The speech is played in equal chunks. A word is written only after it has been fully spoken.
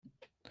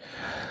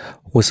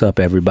What's up,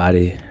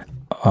 everybody?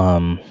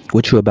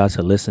 What you're about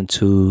to listen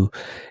to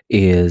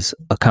is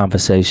a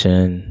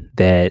conversation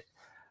that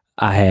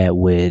I had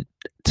with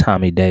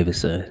Tommy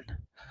Davidson.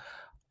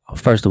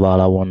 First of all,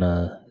 I want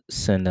to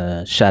send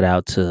a shout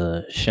out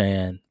to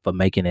Shan for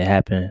making it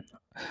happen.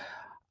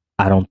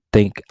 I don't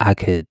think I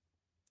could,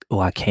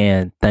 or I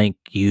can thank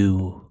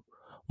you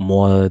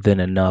more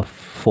than enough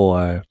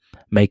for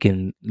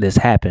making this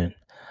happen.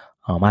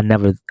 I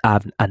never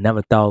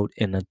thought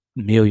in a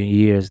million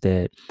years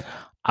that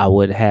I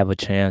would have a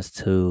chance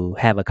to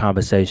have a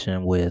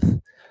conversation with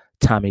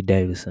Tommy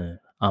Davidson.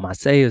 I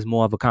say it's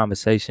more of a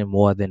conversation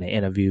more than an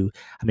interview.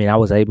 I mean, I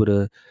was able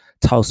to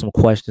toss some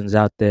questions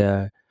out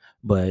there,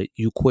 but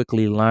you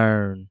quickly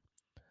learn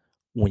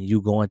when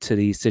you go into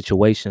these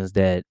situations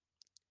that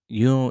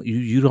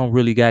you don't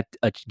really get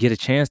a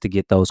chance to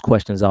get those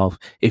questions off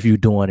if you're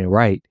doing it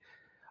right.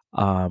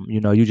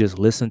 You just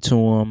listen to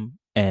them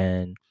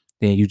and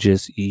then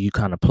you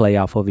kind of play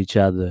off of each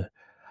other.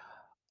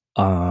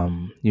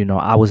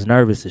 I was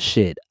nervous as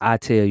shit. I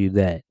tell you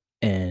that.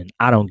 And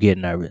I don't get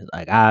nervous.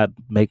 Like I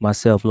make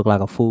myself look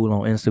like a fool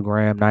on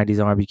Instagram,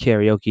 90s R&B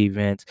karaoke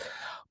events,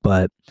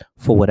 but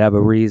for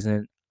whatever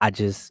reason, I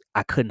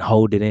couldn't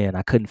hold it in.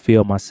 I couldn't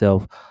feel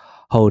myself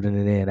holding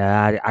it in.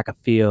 I could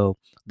feel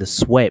the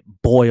sweat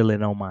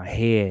boiling on my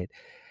head,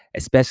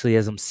 especially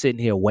as I'm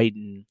sitting here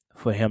waiting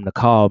for him to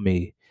call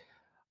me.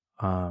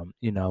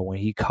 When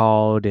he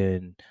called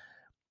and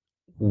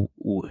w-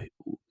 w-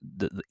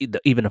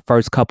 even the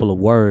first couple of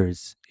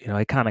words,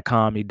 it kind of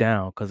calmed me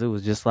down because it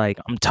was just like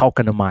I'm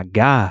talking to my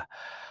guy.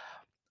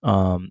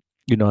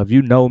 If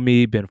you know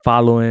me, been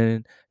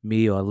following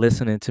me or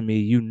listening to me,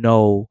 you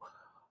know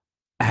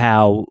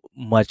how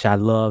much I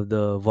love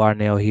the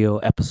Varnel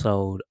Hill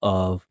episode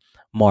of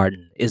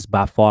Martin. It's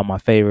by far my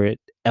favorite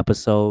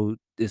episode.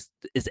 It's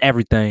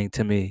everything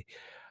to me.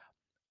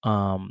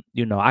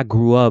 I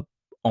grew up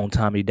on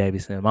Tommy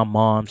Davidson. My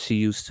mom, she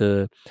used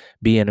to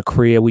be in the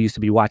crib. We used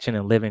to be watching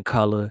in living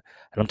color.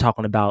 And I'm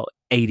talking about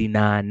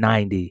 89,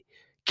 90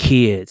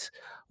 kids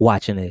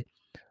watching it.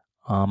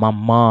 My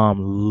mom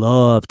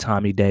loved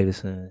Tommy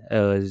Davidson.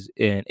 And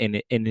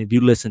if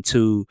you listen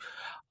to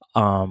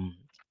um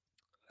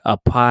a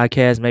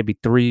podcast, maybe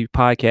three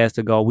podcasts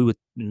ago,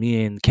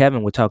 me and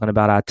Kevin were talking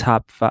about our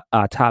top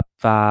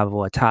five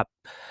or top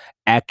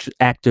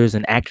actors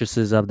and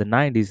actresses of the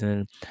 90s,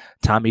 and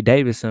Tommy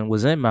Davidson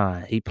was in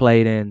mine. He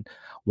played in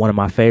one of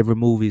my favorite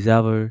movies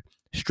ever,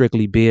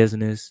 Strictly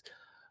Business.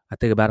 I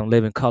think about him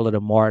Living Color to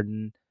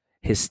Martin,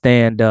 his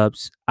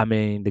stand-ups. I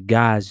mean, the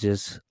guy's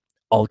just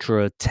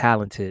ultra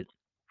talented.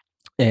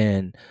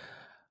 And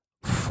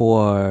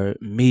for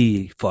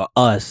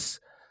us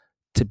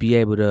to be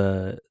able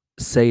to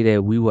say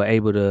that we were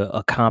able to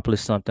accomplish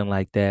something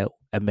like that,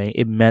 I mean,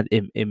 it meant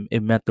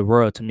the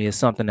world to me. It's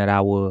something that I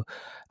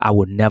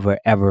would never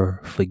ever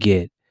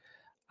forget.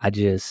 I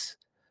just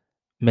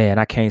Man,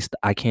 I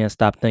can't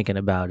stop thinking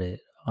about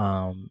it.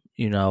 When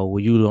you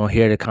don't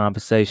hear the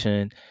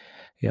conversation,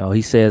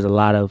 he says a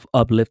lot of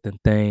uplifting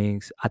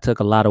things. I took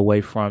a lot away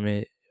from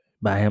it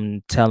by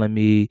him telling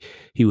me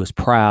he was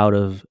proud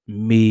of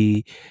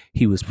me.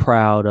 He was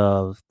proud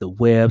of the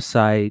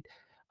website.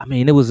 I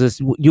mean, it was just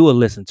you will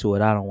listen to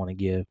it. I don't want to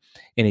give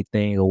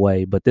anything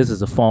away, but this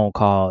is a phone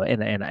call,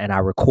 and I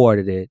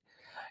recorded it,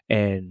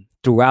 and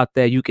throughout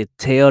that you could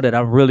tell that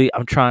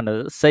I'm trying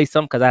to say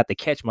something because I have to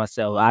catch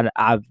myself.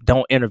 I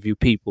don't interview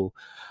people,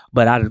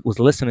 but I was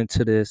listening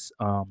to this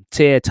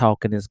TED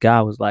talk, and this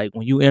guy was like,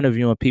 when you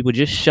interviewing people,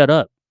 just shut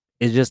up.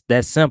 It's just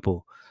that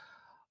simple.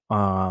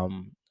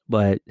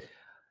 But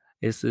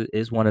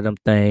it's one of them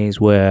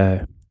things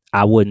where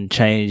I wouldn't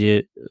change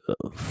it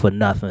for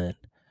nothing.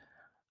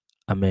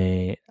 I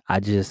mean, I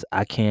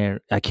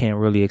can't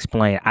really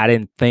explain. I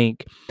didn't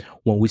think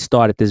when we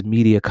started this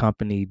media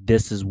company,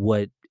 this is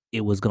what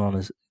it was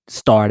going to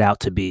start out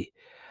to be.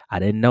 I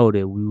didn't know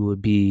that we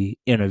would be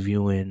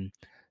interviewing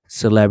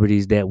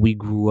celebrities that we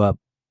grew up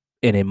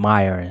in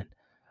admiring.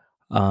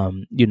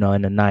 In the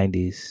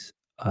 90s.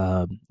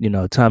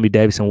 Tommy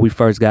Davidson, when we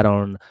first got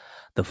on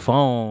the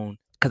phone,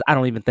 because I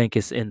don't even think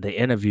it's in the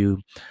interview,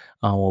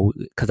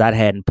 because I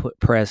hadn't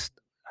pressed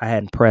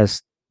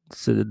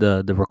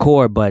the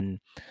record button,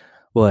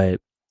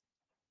 but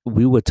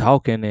we were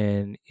talking,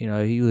 and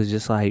he was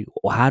just like,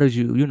 well, how did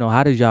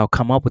y'all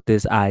come up with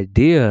this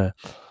idea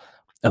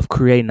of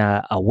creating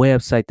a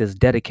website that's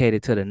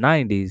dedicated to the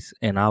 90s?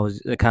 And I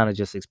was kind of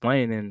just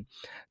explaining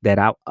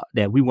that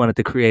we wanted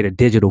to create a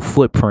digital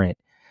footprint.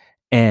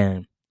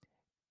 And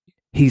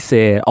he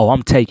said, oh,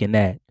 I'm taking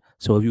that.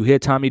 So if you hear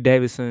Tommy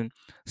Davidson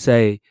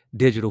say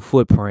digital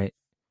footprint,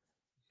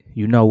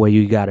 you know where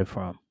you got it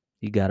from.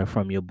 You got it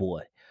from your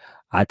boy.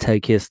 I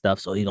take his stuff,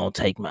 so he gonna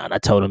take mine. I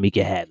told him he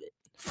could have it.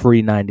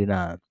 Free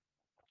 99.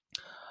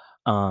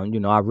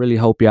 I really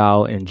hope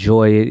y'all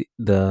enjoy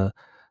the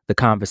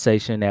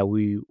conversation that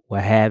we were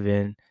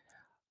having.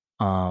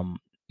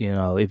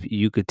 If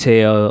you could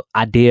tell,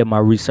 I did my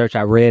research.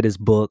 I read his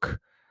book.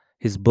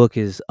 His book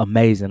is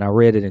amazing. I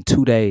read it in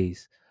 2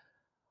 days.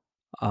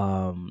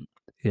 Um,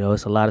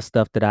 it's a lot of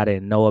stuff that I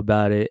didn't know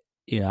about it.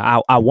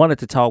 I wanted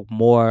to talk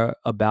more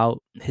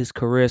about his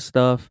career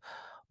stuff,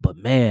 but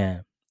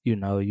man,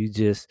 you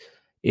just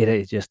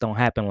it just don't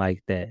happen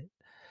like that.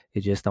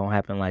 It just don't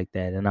happen like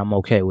that, and I'm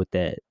okay with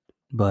that.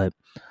 But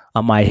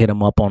I might hit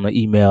him up on the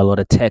email or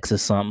the text or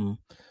something.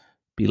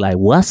 Be like,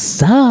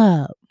 "What's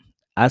up?"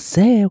 I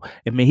said,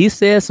 I mean, he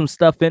said some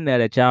stuff in there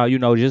that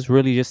y'all, just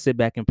really just sit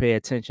back and pay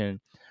attention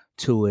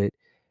to it,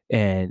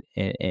 and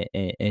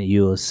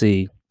you'll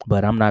see.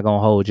 But I'm not gonna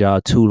hold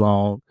y'all too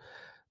long.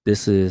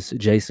 This is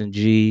Jason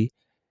G,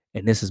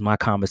 and this is my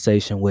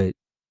conversation with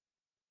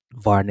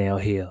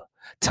Varnel Hill,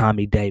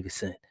 Tommy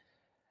Davidson,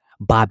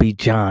 Bobby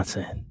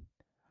Johnson.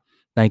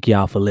 Thank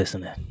y'all for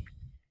listening.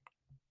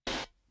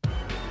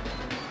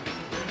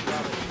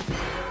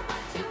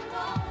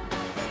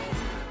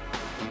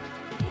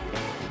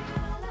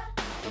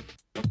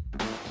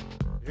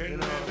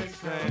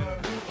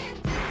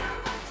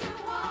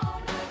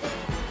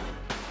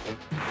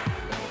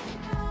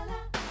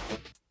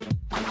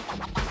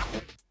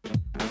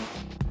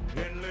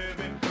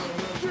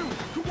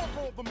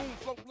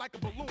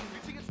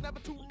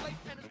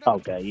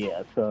 Okay,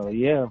 yeah. So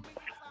yeah,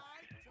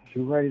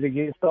 you ready to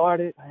get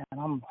started?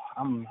 Man,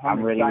 I'm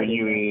ready when excited,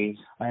 you is.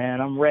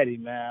 man. I'm ready,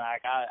 man.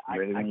 Like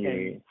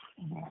Ready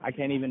I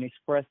can't even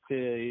express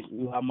to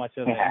you how much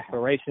of an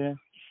inspiration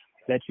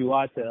that you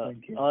are to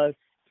us,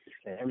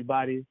 to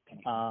everybody.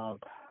 So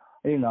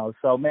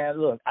man,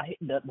 look,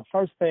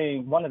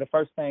 one of the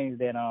first things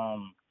that I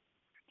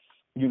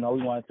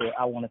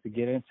wanted to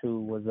get into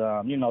was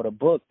the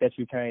book that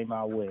you came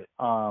out with,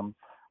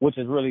 which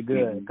is really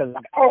good because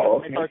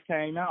when it first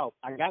came out,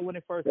 I got when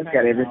it first It's came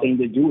got out. everything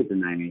to do with the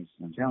 90s.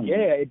 I'm telling you.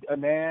 Yeah,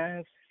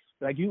 man.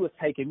 Like you was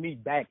taking me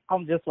back.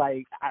 I'm just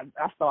like I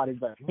started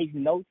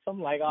taking notes.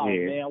 I'm like, oh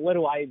man, where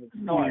do I even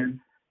start?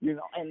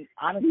 And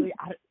honestly,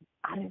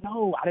 I didn't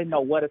know. I didn't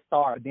know where to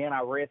start. Then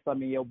I read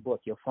some in your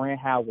book. Your friend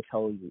Howard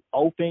told you,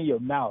 open your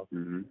mouth,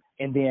 and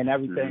then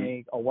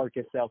everything will work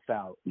itself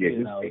out. Yeah,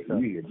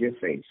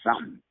 just say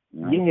something.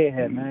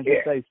 Yeah, man,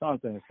 just say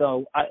something.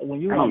 So when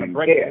you were on the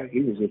break, he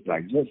was just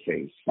like, just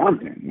say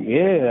something.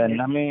 Yeah,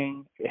 and I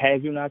mean,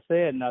 had you not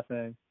said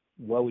nothing,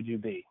 what would you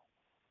be?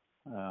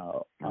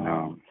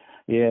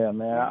 Yeah,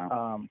 man.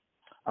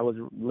 I was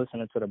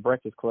listening to the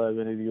Breakfast Club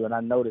interview, and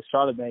I noticed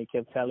Charlamagne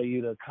kept telling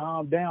you to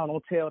calm down,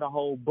 don't tell the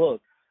whole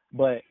book.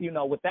 But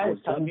what that was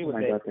telling me was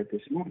that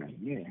this morning.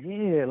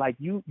 Yeah, like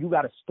you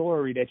got a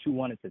story that you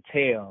wanted to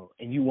tell,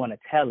 and you want to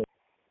tell it.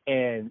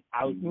 And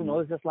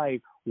it's just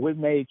like, what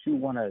made you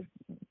want to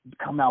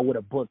come out with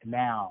a book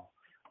now?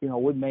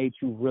 What made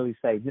you really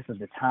say this is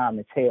the time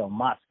to tell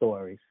my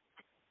stories?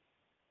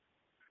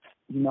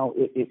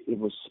 It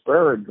was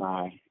spurred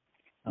by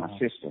my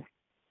sister.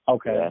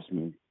 Okay. She asked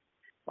me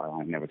why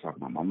I never talk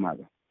about my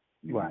mother.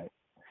 Right.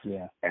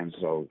 Yeah. And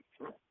so,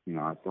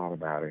 I thought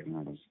about it,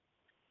 and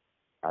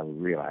I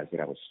realized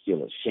that I was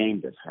still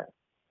ashamed of her.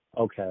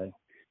 Okay.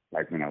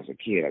 Like when I was a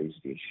kid, I used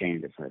to be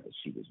ashamed of her that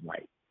she was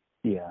white.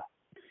 Yeah.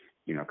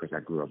 Because I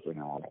grew up in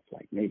an all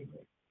white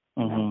neighborhood.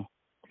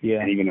 Yeah.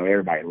 And even though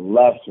everybody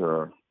loved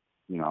her,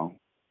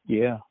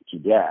 yeah, to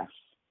death,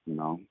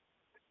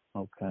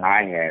 okay,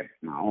 I had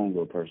my own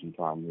little personal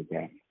problem with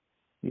that.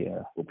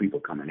 Yeah. With people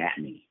coming at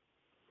me.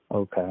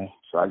 Okay.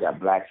 So I got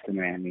blacks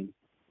coming at me.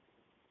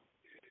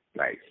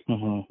 Like, you're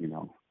a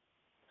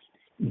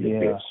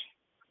bitch.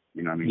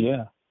 You know what I mean?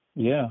 Yeah.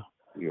 Yeah.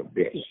 You're a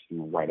bitch.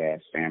 White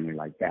ass family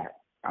like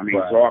that. I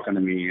mean, talking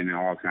to me in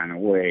all kind of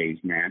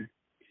ways, man.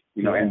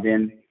 And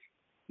then,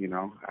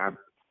 I'm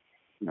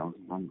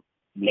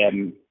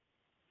 11,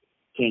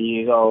 10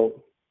 years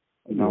old,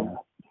 and,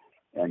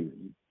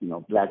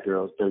 black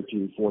girls,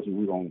 13, 14,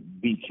 we're going to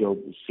beat your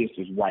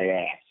sister's white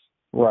ass.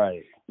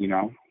 Right.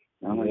 I'm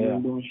like,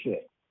 I'm doing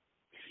shit.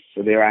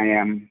 So there I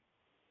am,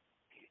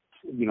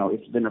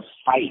 it's been a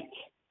fight,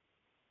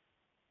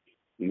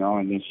 and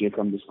then she'll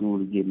come to school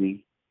to get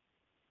me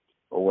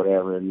or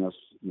whatever, and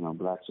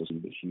black sister,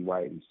 but she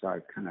white, and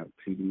started kind of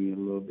treating me a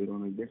little bit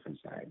on a different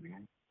side,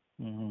 man.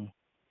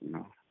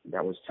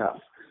 That was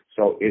tough.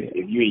 So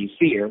if you ain't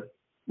see her,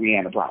 we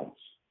had a problem.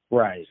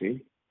 Right.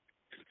 See?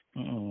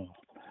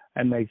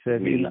 That makes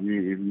sense.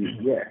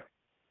 Yeah.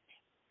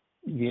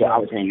 So I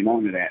was hanging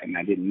on to that, and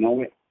I didn't know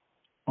it.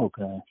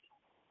 Okay.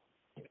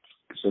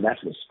 So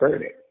that's what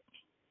spurred it.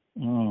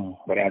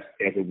 But as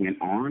it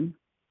went on,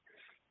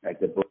 as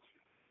the book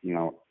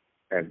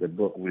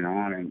went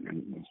on,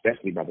 and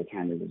especially by the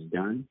time it was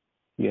done,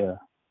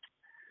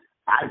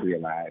 I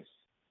realized,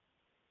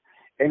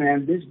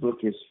 and this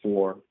book is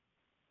for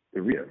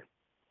the reader.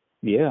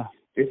 Yeah.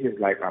 This is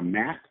like a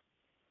map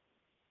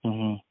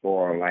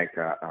or like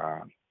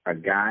a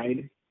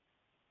guide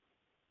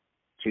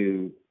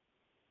to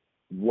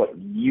what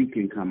you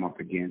can come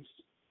up against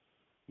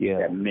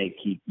that may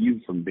keep you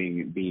from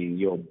being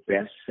your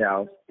best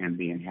self and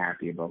being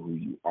happy about who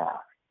you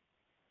are.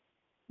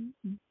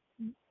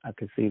 I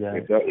can see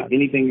that. If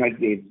anything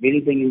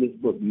in this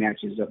book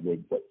matches up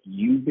with what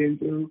you've been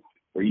through,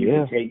 or you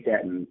can take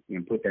that and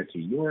put that to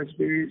your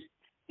experience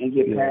and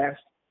get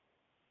past,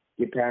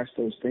 get past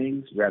those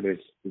things, whether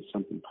it's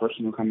something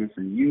personal coming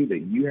from you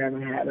that you have a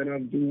habit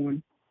of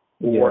doing,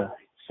 or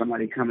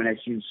somebody coming at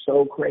you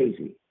so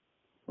crazy.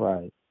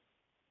 Right.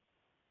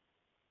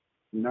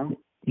 You know?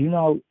 You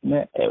know,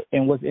 man,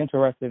 and what's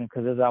interesting,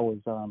 because as I was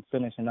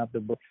finishing up the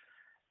book,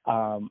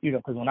 you know,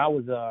 because when I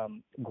was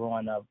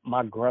growing up,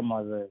 my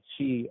grandmother,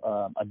 she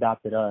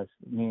adopted us,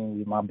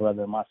 me, my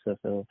brother, and my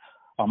sister.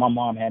 My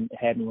mom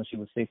had me when she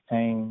was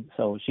 16,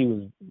 so she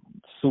was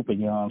super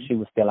young. She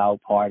was still out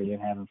partying,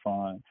 having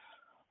fun.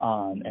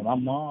 And my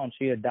mom,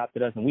 she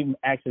adopted us, and we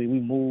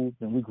moved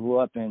and we grew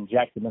up in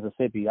Jackson,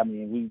 Mississippi. I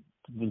mean, we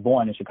was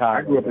born in Chicago.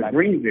 I grew up in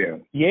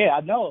Greenville. Yeah,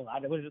 I know. I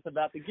was just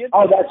about to get there.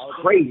 Oh, there.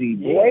 that's crazy,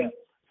 boy.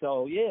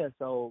 Yeah.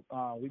 So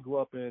we grew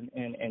up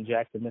in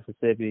Jackson,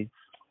 Mississippi.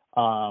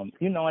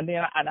 You know, and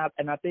then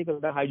I think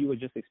about how you were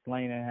just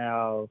explaining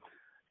how,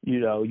 you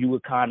know, you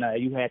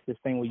had this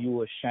thing where you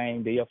were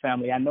ashamed of your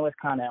family. I know it's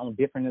kind of on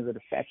different ends of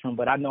the spectrum,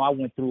 but I know I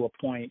went through a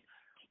point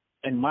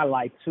in my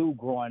life too,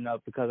 growing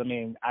up, because I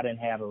mean, I didn't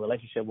have a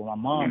relationship with my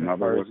mom. Your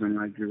mother wasn't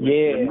like your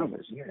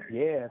mother's.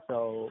 Yeah.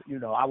 So, you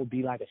know, I would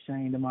be like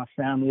ashamed of my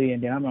family,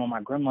 and then I remember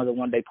my grandmother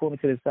one day pulled me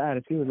to the side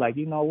and she was like,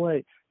 you know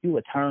what, you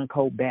a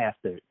turncoat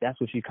bastard.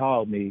 That's what she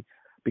called me,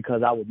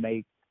 because I would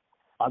make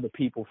other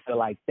people feel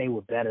like they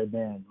were better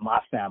than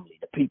my family,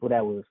 the people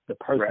that was the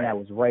person that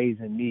was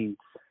raising me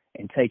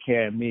and take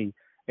care of me,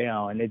 you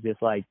know. And it's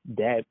just like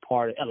that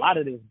part. A lot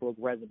of this book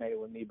resonated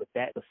with me, but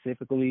that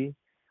specifically,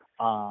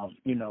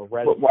 you know.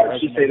 But why did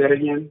she say that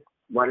again?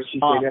 Why did she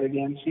say that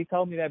again? She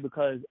told me that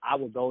because I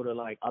would go to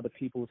like other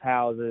people's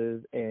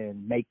houses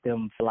and make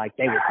them feel like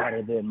they were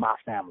better than my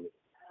family,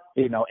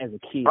 you know, as a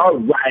kid. Oh,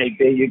 right,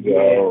 there you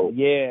go.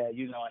 Yeah,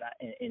 you know,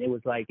 and it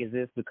was like, is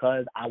this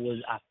because I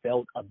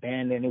felt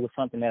abandoned? It was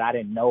something that I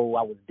didn't know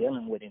I was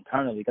dealing with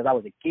internally because I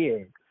was a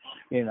kid,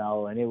 you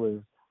know, and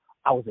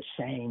I was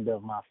ashamed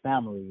of my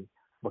family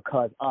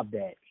because of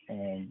that.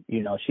 And,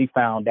 you know, she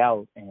found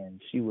out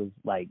and she was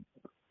like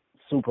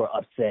super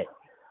upset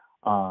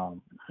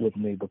with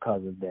me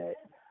because of that.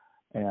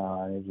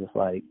 And it's just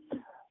like,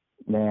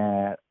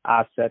 man,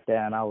 I sat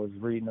there and I was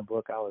reading the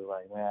book. I was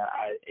like, man,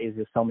 it's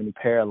just so many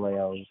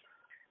parallels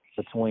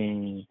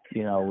between,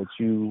 you know, what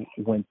you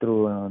went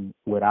through and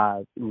what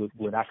I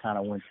kind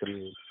of went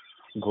through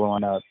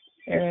growing up.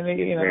 And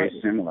you know, very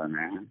similar,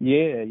 man.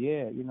 Yeah,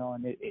 you know,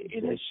 and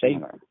it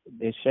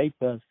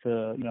shaped us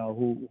to, you know,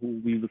 who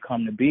we would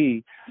come to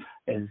be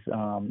as,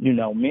 you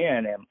know,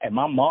 men. And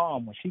my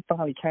mom, when she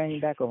finally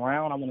came back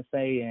around, I want to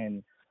say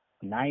in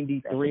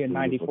 93 and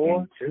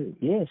 94,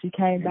 she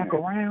came back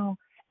around.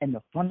 And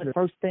one of the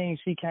first things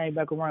she came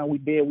back around we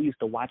used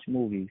to watch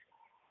movies.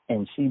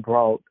 And she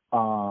brought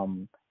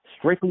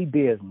Strictly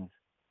Business.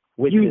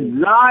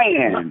 You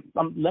lying.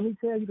 Let me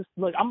tell you this.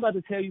 Look, I'm about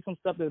to tell you some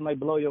stuff that might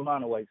blow your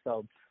mind away.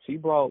 So she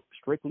brought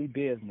Strictly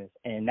Business,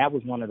 and that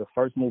was one of the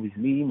first movies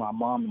me, my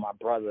mom, and my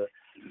brother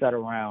sat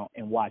around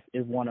and watched.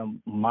 It's one of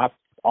my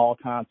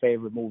all-time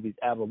favorite movies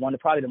ever. One of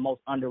probably the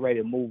most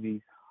underrated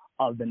movies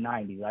of the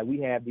 90s. Like,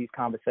 we have these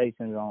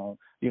conversations on,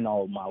 you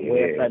know, my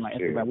website, my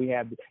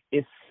Instagram.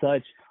 It's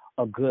such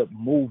a good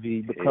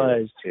movie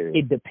because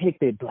it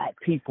depicted black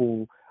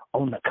people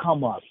on the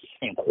come up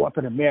in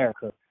corporate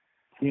America.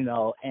 You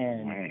know,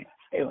 and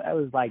it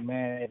was like,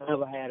 man, if I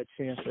ever had a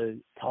chance to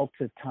talk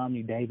to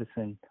Tommy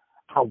Davidson,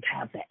 I would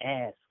have to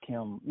ask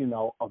him, you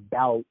know,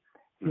 about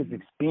his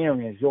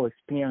experience, your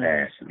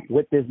experience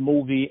with this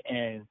movie,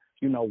 and,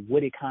 you know,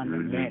 what it kind of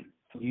meant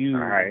to you.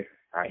 All right.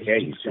 I hear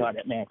you.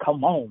 Started, man,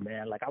 come on,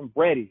 man. Like, I'm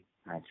ready.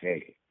 I tell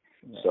you.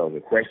 So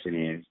the question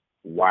is,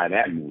 why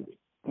that movie?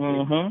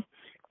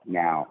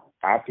 Now,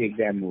 I picked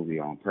that movie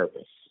on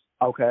purpose.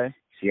 Okay.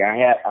 See,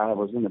 I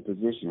was in a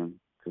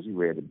position, because you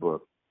read the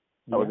book,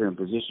 I was in a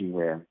position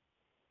where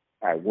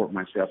I worked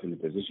myself in a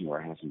position where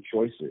I had some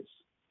choices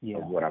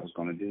of what I was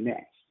going to do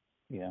next.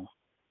 Yeah.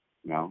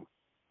 You know?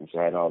 And so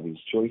I had all these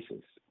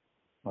choices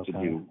to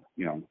do,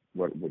 you know,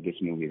 what this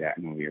movie,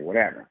 that movie, or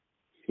whatever.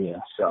 Yeah.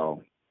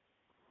 So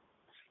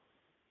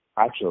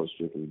I chose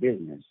Strictly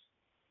Business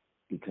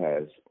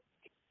because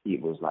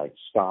it was like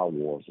Star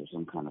Wars or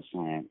some kind of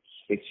science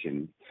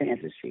fiction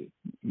fantasy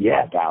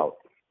about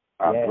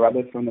a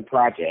brother from the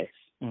projects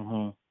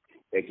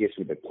that gets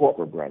with a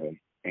corporate brother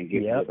and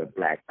gets with a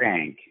black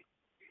bank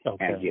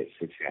and gets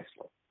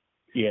successful.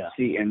 Yeah.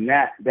 See, and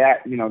that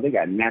you know, they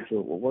got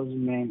natural. What was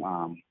his name?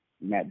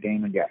 Matt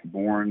Damon got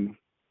Born.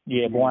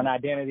 Yeah, Born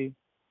Identity.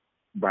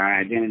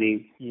 Born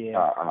Identity.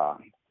 Yeah.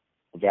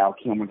 Val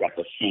Kilmer got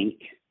The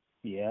Saint.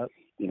 Yeah.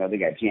 You know, they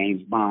got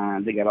James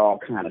Bond. They got all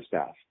kind of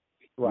stuff.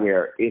 Right.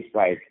 Where it's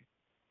like,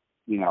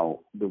 you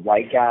know, the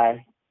white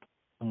guy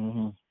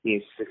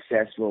is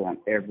successful on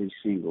every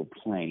single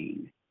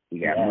plane. He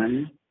got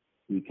money.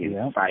 He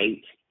can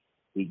fight.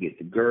 He get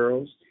the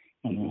girls.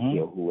 He can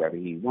kill whoever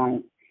he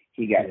wants.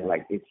 He got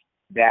like, it's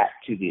that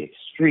to the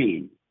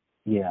extreme.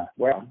 Yeah.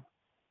 Well,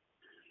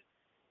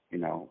 you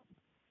know,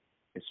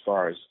 as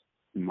far as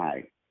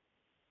my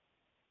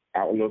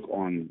outlook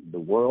on the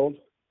world,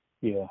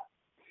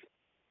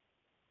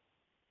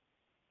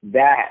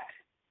 that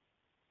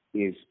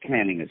is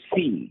planting a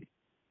seed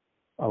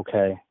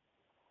Okay.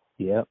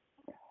 Yep.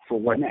 For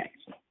what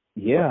next?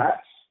 Yeah. For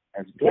us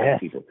as black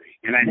people.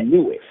 And I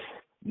knew it.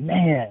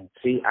 Man.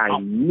 See, I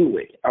knew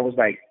it. I was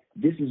like,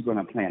 this is going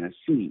to plant a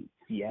seed.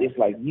 Yeah. It's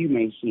like you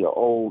may see an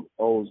old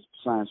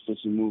science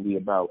fiction movie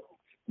about,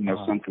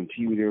 some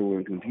computer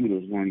where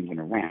computers weren't even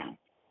around.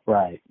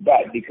 Right.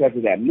 But because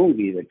of that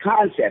movie, the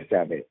concept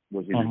of it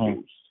was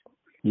introduced.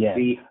 Yeah.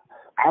 See,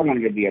 I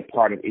wanted to be a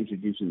part of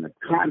introducing the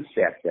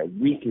concept that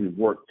we can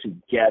work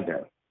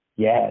together.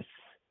 Yes.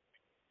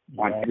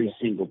 On every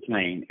single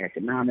plane,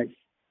 economic,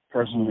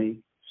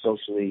 personally,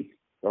 socially,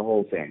 the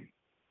whole thing.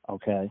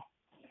 Okay.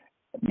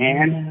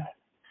 And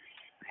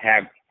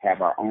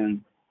have our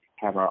own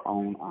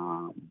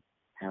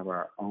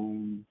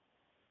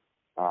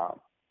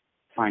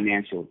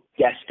financial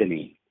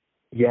destiny.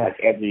 Yes.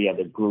 Like every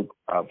other group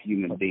of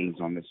human beings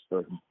on this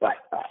earth but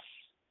us.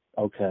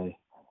 Okay.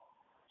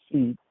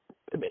 See,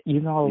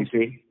 you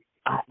see?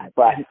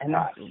 And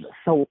it's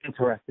so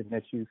interesting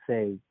that you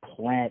say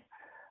plant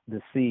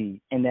the seed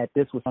and that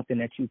this was something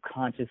that you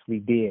consciously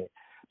did.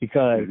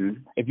 Because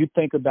if you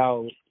think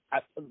about,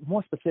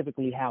 more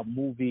specifically, how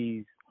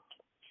movies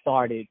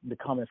started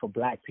becoming for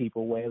black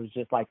people, where it was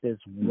just like this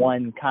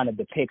one kind of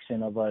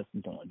depiction of us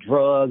doing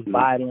drugs,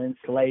 violence,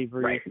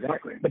 slavery. Right,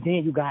 exactly. But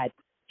then you got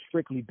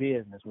Strictly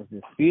Business, was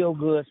this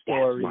feel-good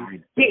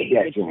story,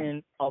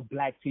 depiction of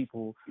black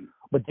people.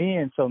 But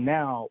then, so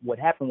now what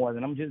happened was,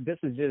 and this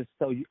is just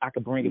so I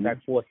could bring it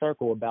back full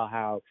circle about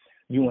how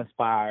you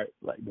inspired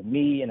like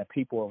me and the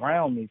people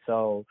around me.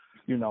 So,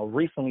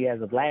 recently,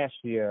 as of last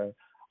year,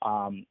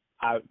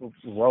 I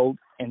wrote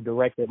and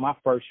directed my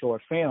first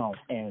short film,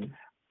 and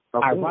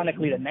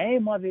ironically, the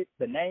name of the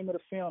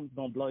film is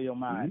gonna blow your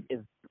mind.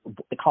 Is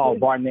called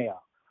Varnel,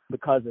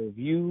 because of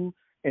you.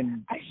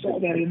 And I saw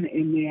that in the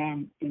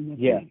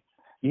thing.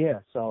 Yeah.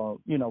 So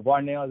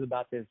Varnel is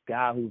about this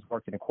guy who's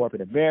working in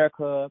corporate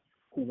America,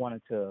 who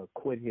wanted to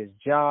quit his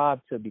job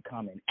to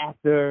become an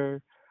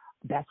actor.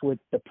 That's what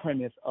the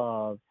premise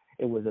of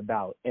it was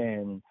about.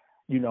 And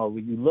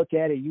when you look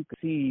at it, you can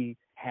see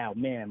how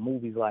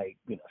movies like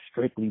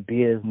Strictly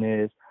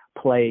Business,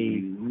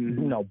 Play,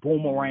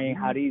 Boomerang,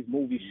 how these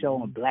movies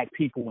showing black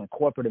people in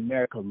corporate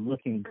America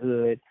looking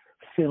good,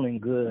 feeling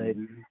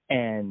good,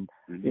 and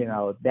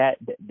that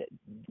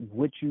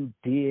what you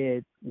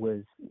did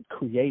was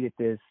created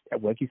this,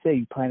 like you say,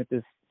 you planted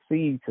this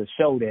seed to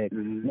show that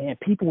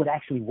people would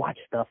actually watch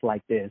stuff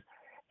like this.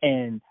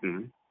 And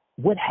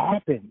what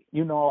happened?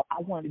 I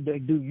wanted to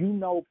do,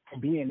 from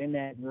being in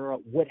that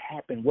world, what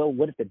happened? Well,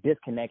 what if the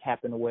disconnect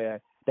happened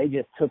where they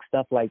just took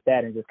stuff like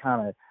that and just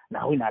kind of,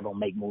 no, we're not gonna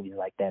make movies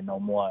like that no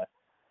more.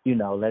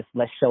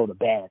 Let's show the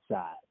bad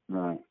side.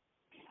 Right.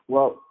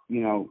 Well,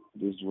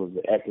 this was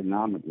the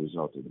economic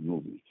result of the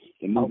movie.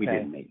 The movie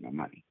didn't make no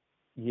money.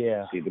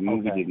 Yeah. See, the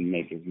movie didn't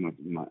make as much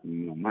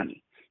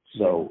money.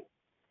 So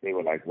they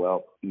were like,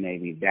 well,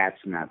 maybe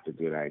that's not the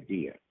good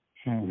idea.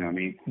 You know what I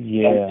mean?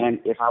 Yeah. And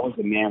if I was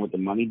the man with the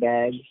money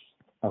bags,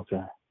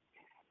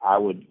 I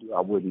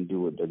wouldn't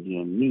do it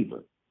again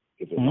neither.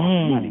 If it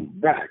was money.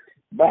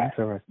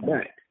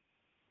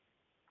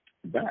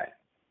 But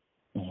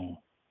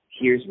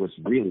here's what's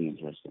really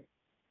interesting.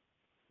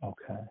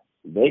 Okay.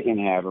 They can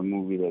have a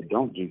movie that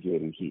don't do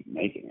good and keep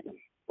making it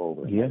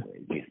over and over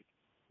again.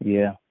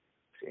 Yeah.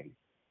 See,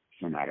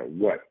 no matter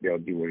what, they'll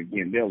do it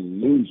again. They'll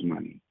lose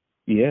money.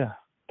 Yeah.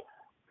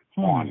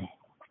 On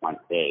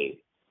a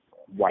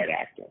white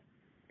actor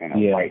and a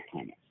white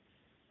tenant.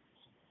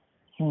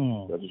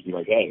 They'll just be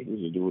like, hey,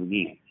 we should do it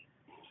again.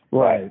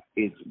 Right. But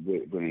it's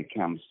when it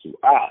comes to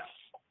us.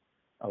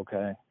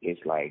 Okay.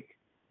 It's like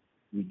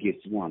you get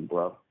one,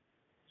 bro.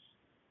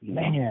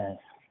 Man.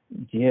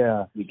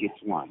 Yeah. You get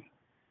one.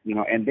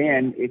 And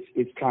then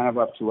it's kind of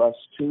up to us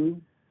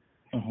too,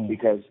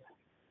 because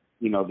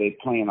they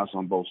playing us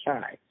on both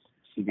sides.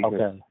 See,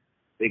 because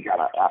they got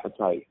our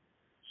appetite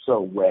so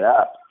wet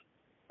up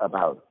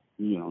about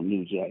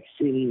New Jack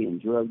City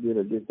and drug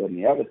dealer, this, that, and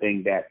the other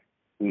thing, that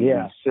when we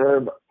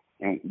serve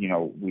and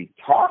we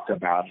talk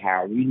about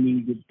how we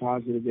need this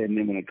positive, and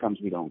then when it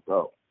comes, we don't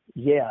go.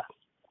 Yeah.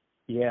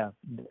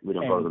 We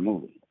don't go to the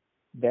movie.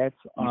 That's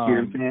you see what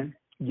I'm saying?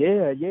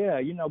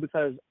 Yeah.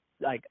 Because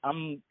like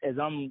I'm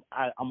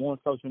on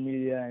social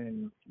media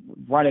and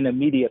running a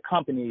media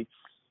company,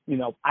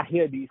 I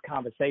hear these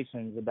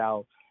conversations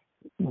about,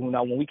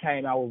 when we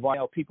came out with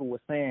Varnel, people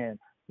were saying,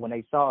 when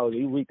they saw it,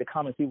 you read the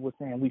comments, people were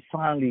saying, we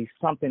finally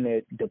something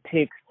that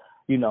depicts,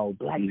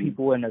 black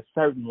people in a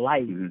certain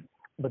light.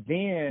 But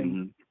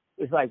then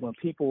it's like when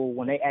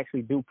they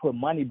actually do put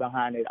money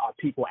behind it, are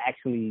people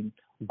actually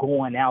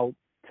going out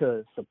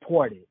to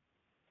support it?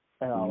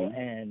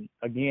 And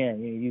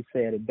again, you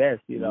said it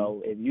best,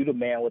 if you the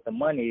man with the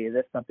money,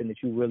 that's something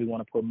that you really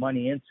want to put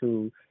money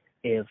into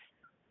if,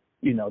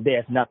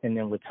 there's nothing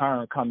in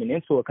return coming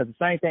into it. Because the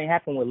same thing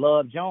happened with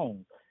Love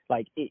Jones.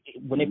 Like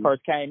when it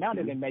first came out,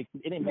 it didn't make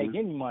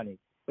any money.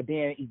 But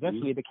then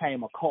eventually it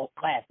became a cult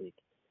classic.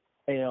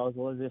 So it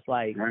was just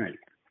like,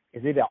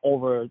 is it an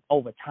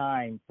over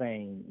time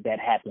thing that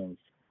happens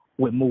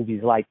with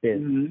movies like this?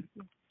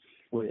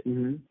 With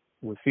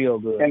feel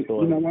good and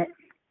stories? You know what?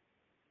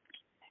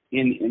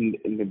 in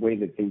the way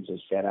that things are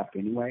set up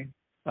anyway.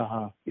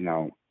 You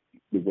know,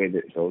 the way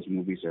that those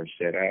movies are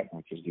set up,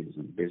 I'll just give you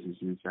some business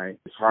insight.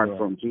 It's hard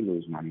for them to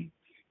lose money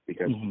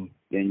because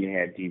then you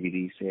had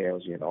DVD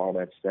sales, you had all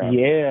that stuff,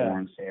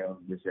 foreign sales,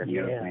 this, that, and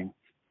the other thing,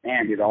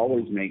 and it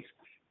always makes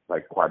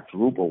like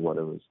quadruple what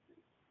it was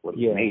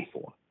made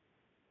for.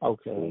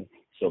 Okay.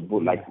 So,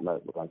 like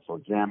for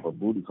example,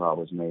 Booty Call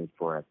was made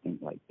for I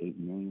think like $8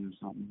 million or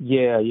something.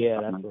 Yeah,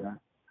 something like that.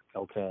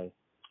 Okay.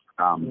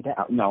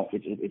 No,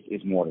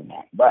 it's more than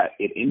that, but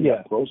it ended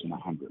up grossing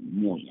 $100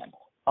 million.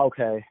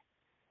 Okay.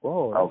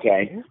 Whoa.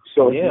 Okay.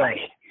 So it's like,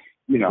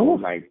 you know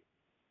what I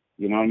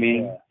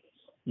mean?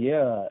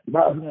 Yeah.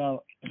 But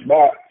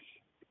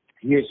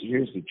here's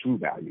the true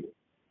value.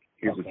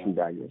 Here's the true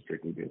value of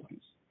Strictly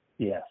Business.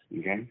 Yes.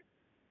 Okay.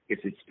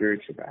 It's its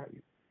spiritual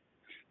value.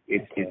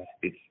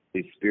 It's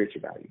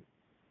spiritual value.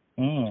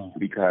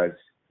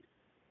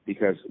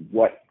 Because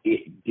what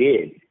it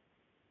did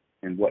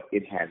and what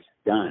it has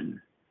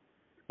done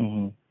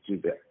to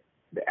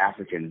the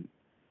African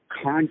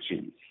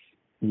conscience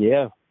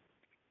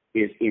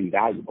is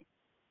invaluable.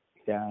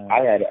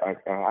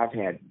 I've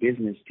had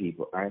business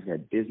people. I've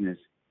had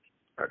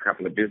a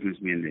couple of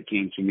businessmen that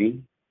came to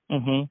me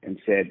and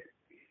said,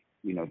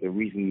 you know, the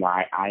reason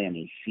why I am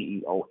a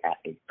CEO at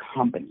a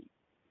company,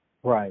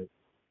 right?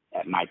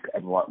 I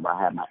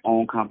have my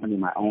own company,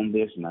 my own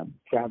business, and I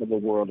travel the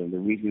world, and the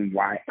reason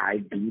why I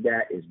do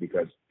that is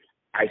because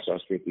I saw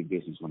Strictly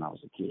Business when I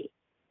was a kid.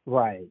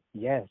 Right.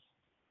 Yes.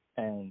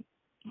 And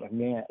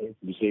man,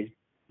 you see.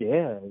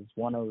 Yeah, it's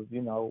one of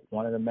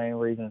the main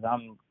reasons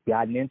I'm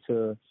gotten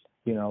into,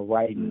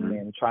 writing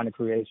and trying to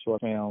create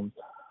short films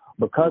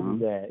because of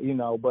that,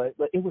 but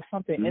it was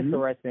something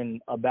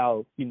interesting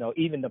about,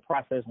 even the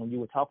process when you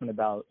were talking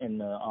about in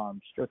the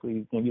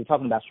when you were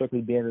talking about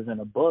Strictly Business in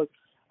the book,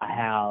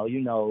 how,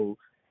 you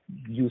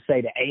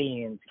say the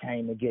aliens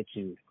came to get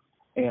you,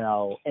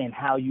 and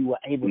how you were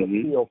able to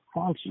still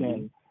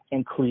function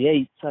and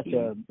create such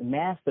a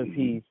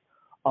masterpiece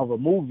of a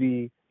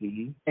movie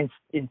and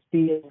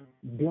still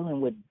dealing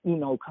with,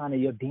 kind of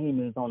your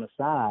demons on the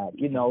side.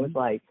 It's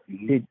like,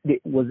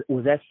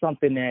 was that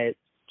something that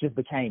just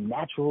became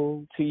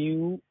natural to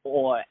you,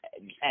 or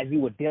as you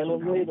were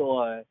dealing with,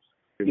 or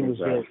it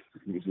was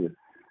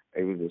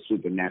a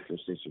supernatural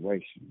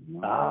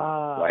situation.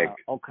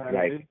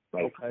 Okay.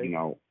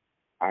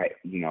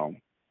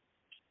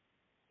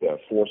 The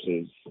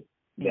forces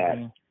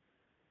that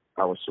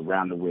I was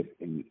surrounded with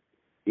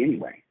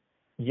anyway.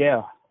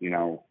 Yeah.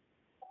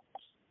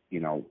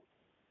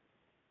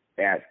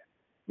 That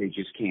they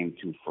just came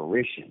to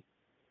fruition.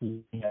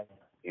 Yeah.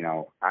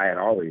 I had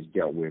always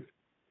dealt with,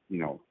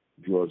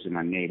 drugs in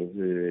my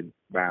neighborhood,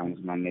 violence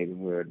in my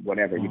neighborhood,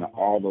 whatever,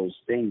 all those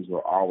things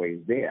were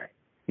always there.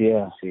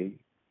 Yeah. See?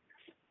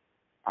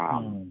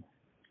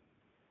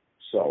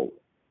 So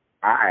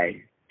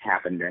I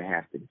happened to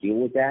have to deal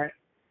with that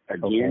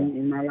again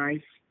in my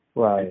life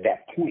at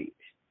that point.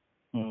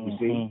 You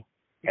see?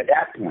 At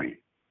that point.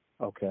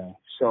 Okay.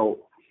 So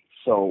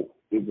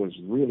it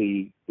wasn't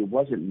me. It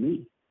wasn't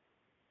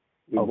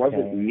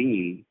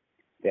me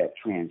that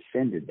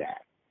transcended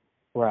that.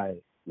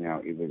 Right.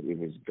 It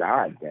was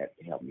God that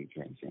helped me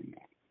transcend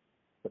that.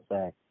 The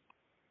fact.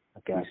 I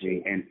got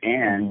you. See?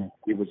 And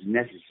it was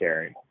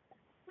necessary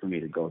for me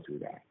to go through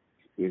that.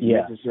 It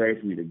was necessary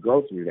for me to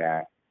go through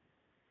that.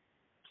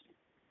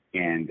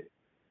 And,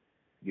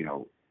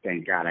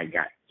 thank God I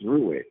got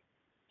through it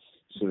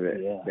so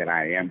that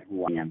I am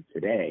who I am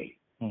today.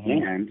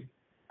 And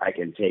I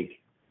can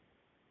take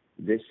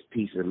this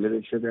piece of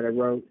literature that I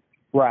wrote.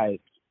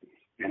 Right.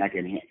 And I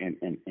can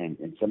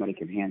and somebody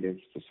can hand this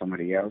to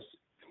somebody else.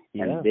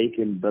 And they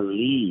can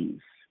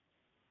believe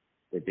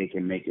that they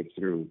can make it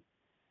through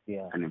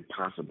an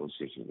impossible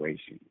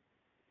situation.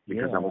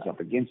 Because I was up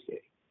against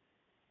it.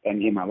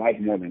 And in my life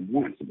more than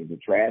once. It was a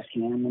trash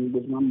can when it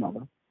was my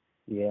mother.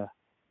 Yeah.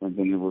 And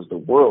then it was the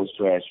world's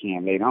trash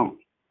can later on.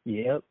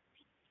 Yep.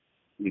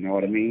 You know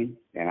what I mean?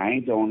 And I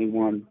ain't the only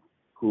one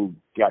who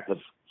got the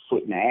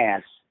foot in the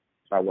ass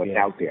by what's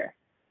out there.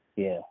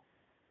 Yeah.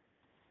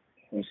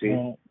 You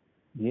see?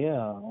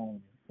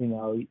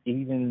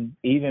 Even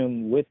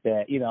with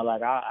that,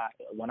 like I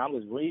when I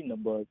was reading the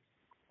book,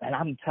 and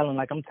I'm telling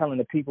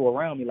the people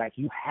around me, like,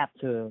 you have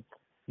to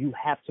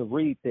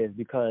read this,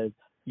 because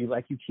you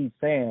keep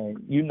saying,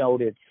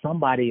 that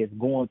somebody is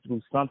going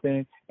through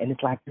something, and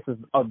it's like this is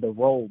the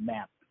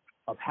roadmap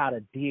of how to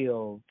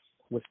deal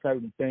with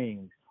certain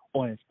things,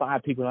 or inspire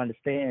people to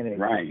understand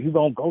that you're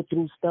gonna go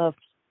through stuff,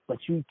 but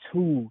you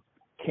too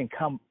can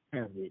come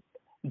out of it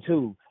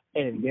too.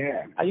 And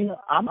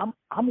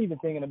I'm even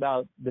thinking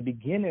about the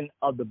beginning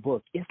of the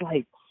book. It's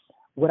like,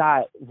 what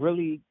I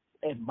really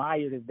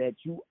admired is that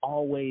you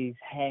always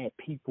had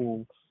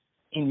people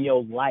in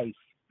your life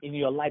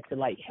to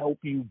like help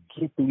you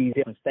get through these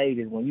different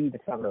stages. When you were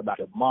talking about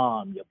your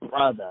mom, your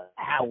brother,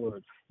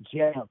 Howard,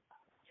 Jeff,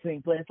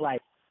 Sinclair, it's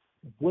like,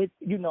 what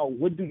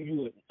do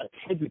you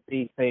attribute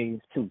these things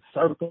to?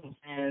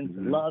 Circumstance,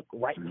 luck,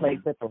 right place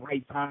at the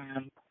right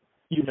time?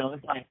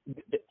 It's like,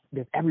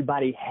 does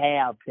everybody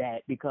have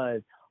that?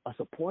 Because a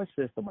support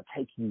system will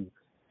take you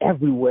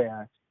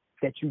everywhere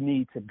that you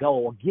need to go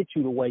or get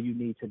you the way you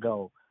need to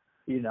go,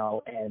 and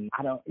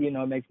I don't,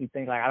 it makes me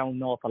think like, I don't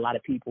know if a lot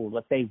of people,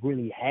 if they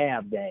really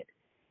have that,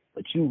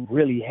 but you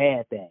really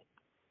had that,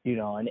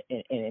 and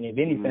if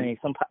anything,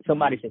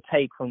 somebody should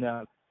take from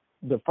them,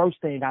 the first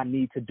thing I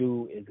need to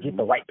do is get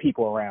the right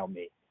people around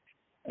me.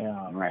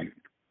 Right.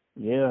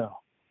 Yeah.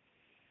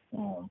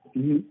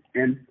 And,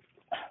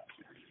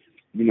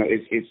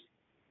 it's,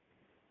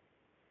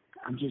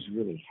 I'm just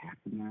really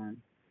happy, man,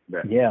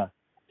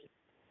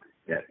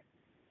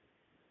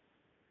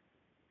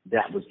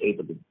 that was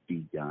able to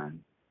be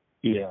done.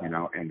 Yeah.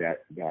 And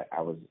that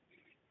I was,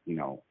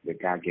 that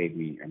God gave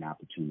me an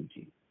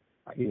opportunity.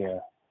 Like,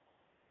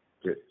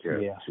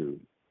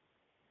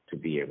 to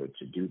be able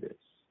to do this.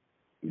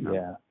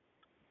 Yeah.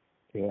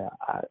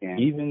 And,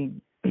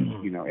 even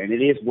and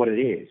it is what it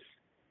is.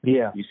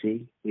 Yeah. You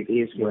see, it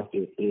is what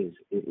it is.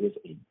 It is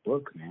a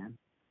book, man.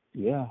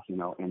 Yeah.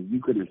 And you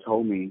couldn't have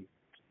told me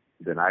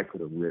that I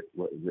could have written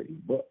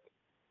a book.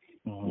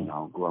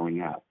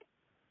 Growing up.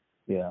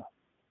 Yeah.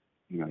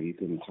 You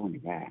couldn't have told me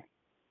that.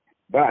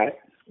 But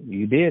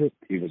you did it.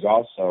 It was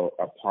also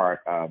a part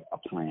of a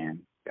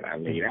plan that I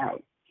laid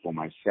out for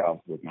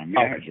myself with my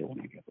manager when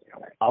I got to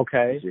LA.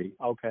 Okay.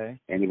 Okay.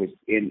 And it was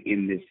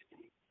in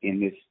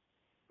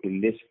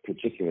this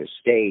particular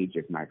stage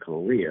of my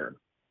career,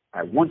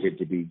 I wanted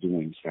to be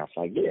doing stuff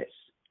like this.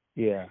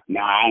 Yeah.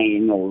 Now I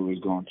didn't know it was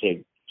going to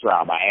take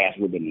try my ass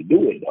whipping to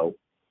do it though.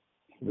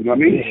 You know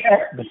what I mean?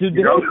 But you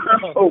did.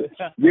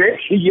 Yeah.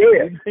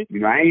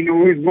 I ain't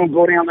know it was going to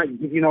go down like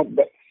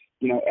but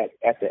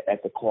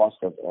at the cost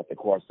of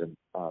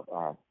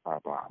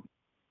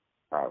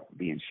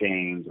being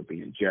shamed or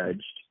being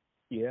judged.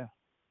 Yeah.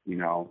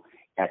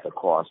 At the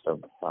cost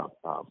of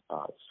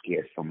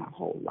scared for my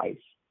whole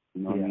life.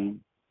 You know what I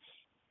mean?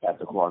 At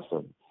the cost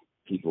of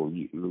people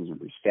losing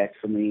respect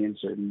for me in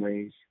certain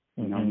ways.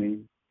 You know what I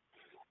mean?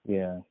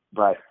 Yeah.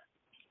 But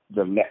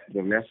the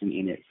lesson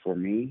in it for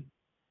me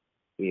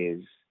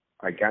is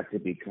I got to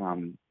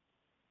become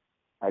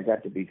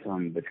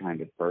the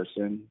kind of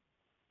person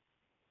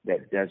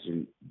that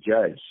doesn't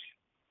judge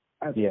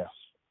others. Yeah.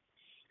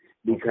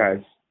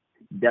 Because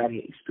that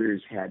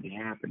experience had to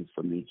happen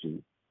for me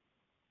to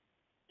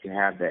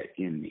have that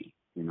in me,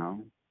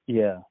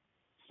 Yeah.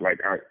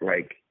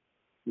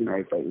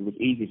 If it was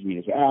easy for me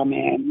to say, oh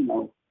man,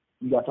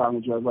 you got a problem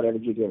with drugs, whatever,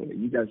 get it.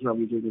 You got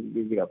trouble, get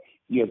it up.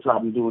 You have a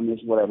problem doing this,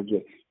 whatever,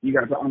 get it. You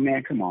got a problem,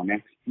 man, come on,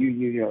 man.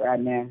 You're right,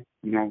 man.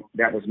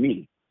 That was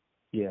me.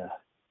 Yeah.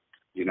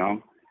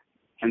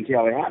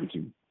 Until it happened to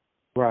me.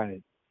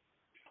 Right.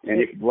 And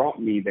it brought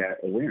me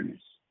that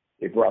awareness.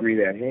 It brought me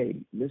that, hey,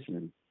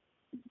 listen,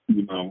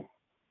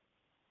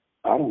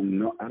 I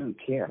don't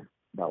care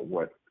about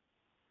what,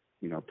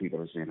 people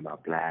are saying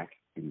about black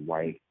and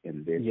white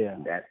and this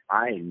and that.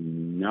 I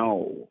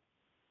know,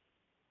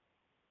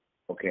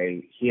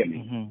 okay, hear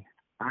me.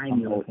 I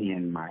know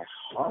in my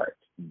heart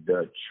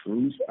the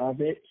truth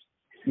of it.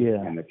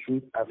 Yeah. And the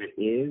truth of it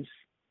is,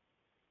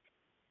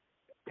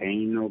 there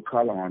ain't no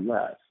color on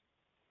love.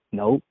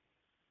 Nope.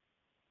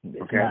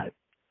 Okay? Not.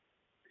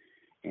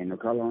 Ain't no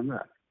color on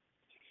love.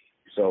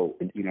 So,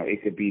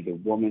 it could be the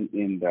woman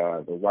in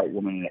the white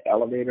woman in the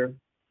elevator.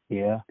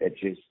 Yeah. That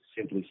just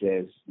simply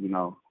says,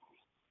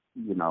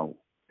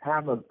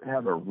 have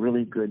a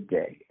really good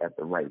day at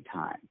the right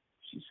time.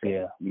 She said,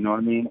 yeah. You know what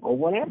I mean? Or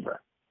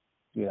whatever.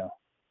 Yeah.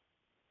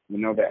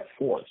 That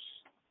force,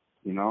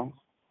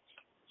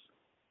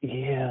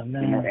 Yeah,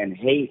 man. And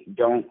hate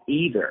don't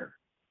either.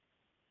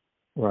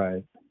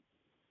 Right.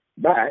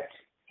 But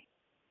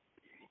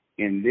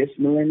in this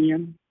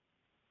millennium,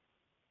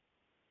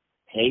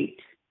 hate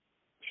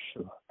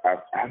of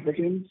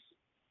Africans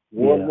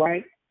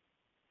worldwide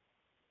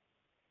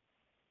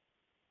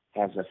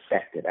has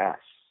affected us.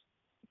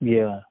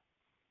 Yeah.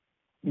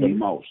 The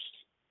most.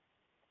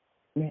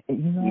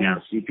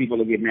 Now, see, people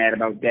will get mad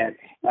about that.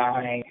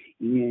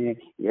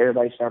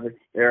 Everybody suffering,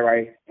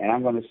 everybody. And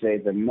I'm going to say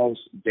the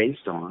most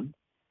based on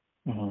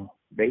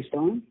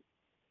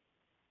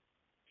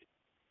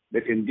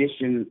the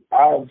condition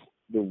of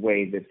the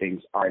way that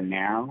things are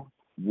now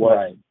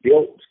was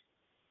built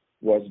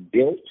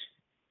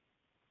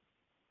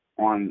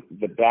on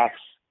the backs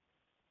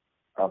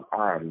of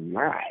our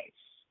lives.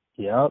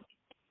 Yep.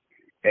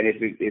 And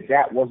if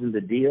that wasn't the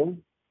deal,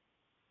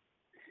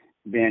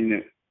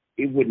 then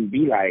it wouldn't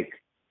be like,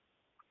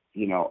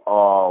 we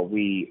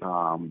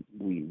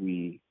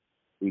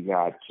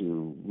got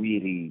to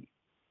really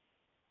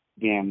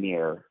damn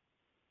near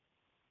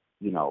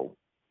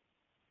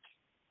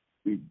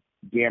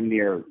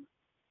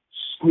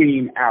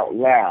scream out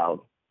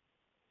loud,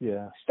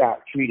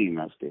 stop treating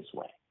us this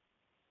way.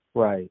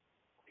 Right.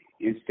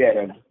 Instead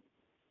of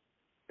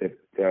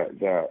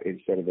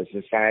the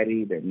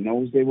society that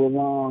knows they were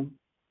wrong,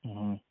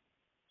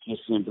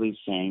 just simply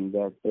saying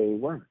that they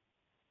weren't.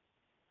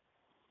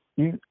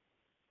 And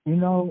you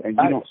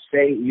don't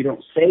say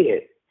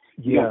it.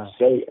 You don't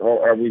say,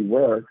 or we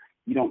were.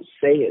 You don't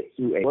say it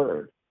through a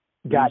word.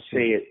 Gotcha. You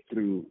say it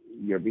through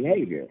your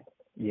behavior.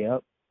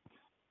 Yep.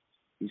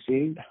 You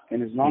see?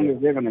 And as long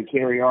as they're going to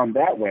carry on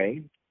that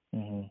way,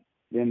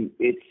 then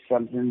it's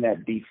something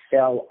that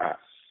befell us.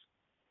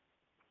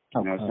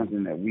 You know,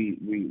 something that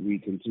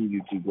we continue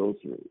to go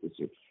through.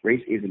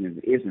 Race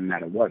isn't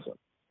that it wasn't.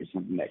 It's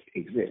something that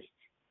exists.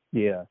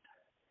 Yeah.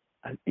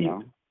 You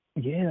know?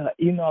 Yeah,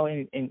 you know,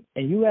 and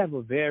you have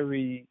a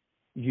very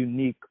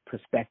unique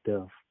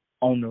perspective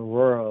on the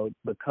world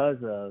because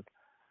of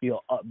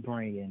your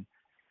upbringing.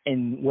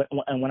 And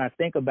when I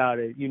think about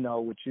it, you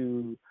know, with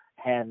you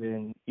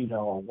having, you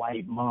know, a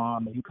white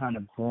mom and you kind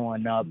of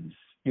growing up,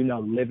 you know,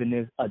 living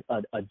this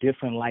a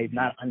different life,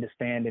 not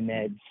understanding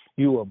that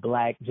you were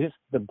black, just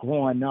the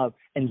growing up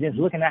and just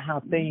looking at how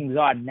things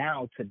are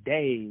now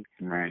today.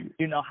 Right.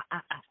 You know,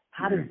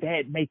 how does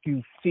that make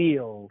you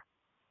feel,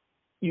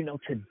 you know,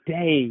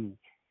 today,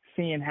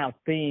 seeing how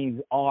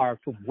things are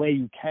from where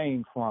you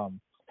came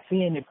from,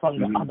 seeing it from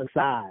the other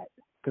side?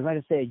 Because like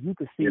I said, you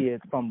could see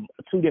it from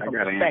two different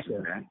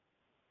perspectives.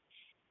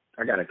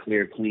 I got a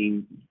clear,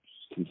 clean,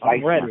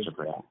 concise answer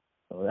for that.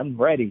 I'm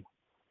ready.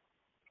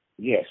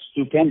 Yes,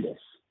 stupendous.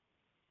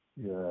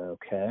 Yeah,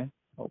 okay.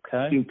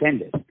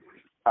 Stupendous.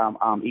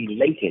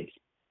 Elated.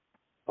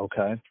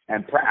 Okay.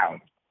 And proud.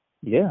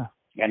 Yeah.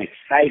 And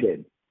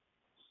excited.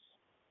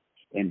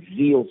 And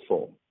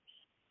zealful.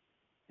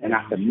 And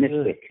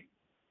optimistic.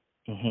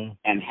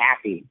 And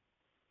happy.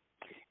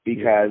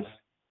 Because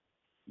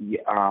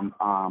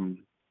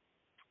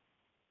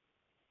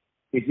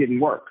it didn't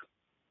work.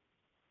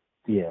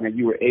 Yeah. And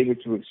you were able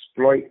to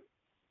exploit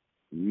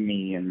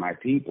me and my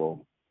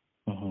people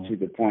to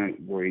the point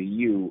where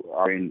you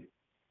are in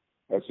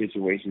a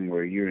situation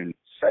where you're in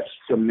such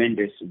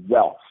tremendous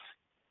wealth.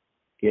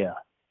 Yeah.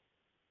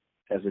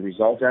 As a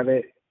result of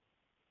it,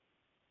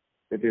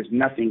 that there's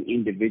nothing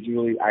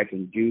individually I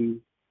can do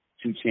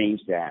to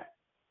change that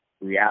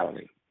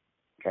reality.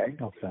 Okay?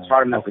 It's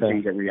hard enough to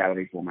change that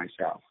reality for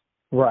myself.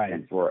 Right.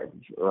 And for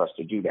us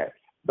to do that.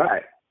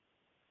 But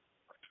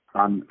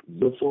I'm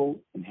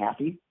willful and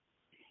happy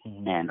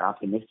and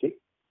optimistic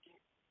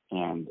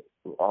and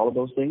all of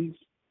those things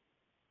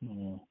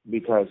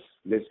because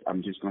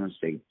I'm just going to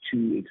say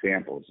two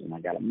examples, and I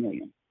got a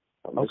million.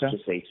 So let's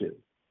just say two.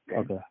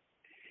 Okay.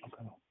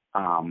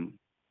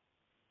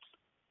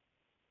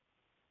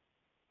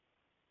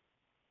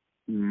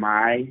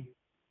 My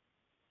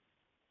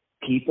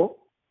people,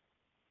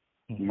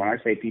 when I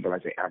say people, I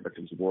say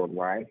Africans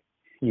worldwide.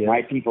 Yeah.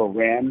 My people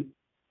ran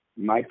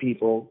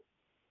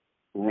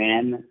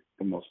the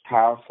most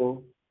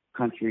powerful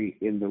country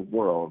in the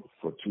world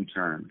for 2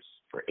 terms,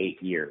 for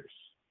 8 years.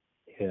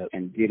 Yep.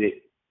 And did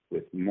it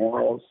with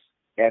morals,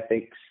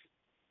 ethics,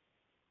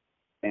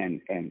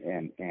 and did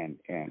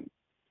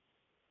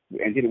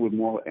it with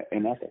moral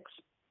and ethics.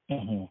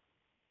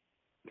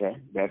 Okay,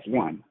 that's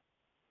one.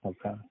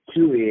 Okay.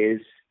 2 is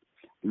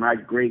my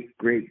great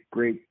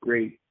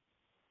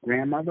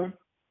grandmother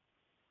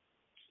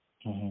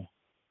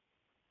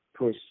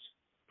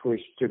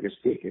took a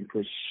stick and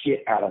pushed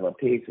shit out of a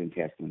pig's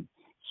intestine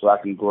so I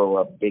can grow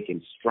up big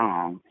and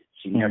strong.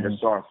 She never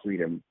saw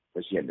freedom,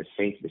 but she had the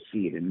faith to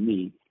see it in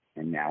me,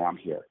 and now I'm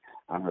here.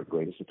 I'm her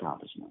greatest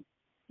accomplishment.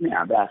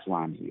 Now that's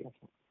why I'm here.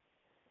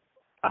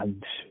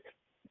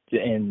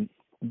 And,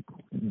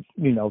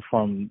 you know,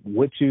 from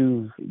what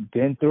you've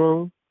been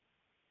through,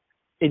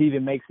 it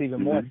even makes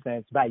even more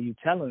sense by you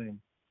telling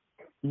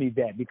me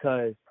that,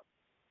 because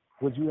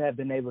would you have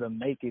been able to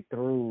make it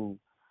through,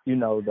 you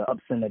know, the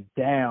ups and the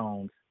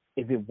downs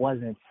if it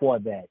wasn't for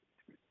that,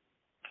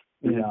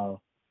 you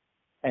know?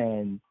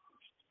 And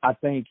I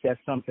think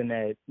that's something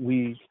that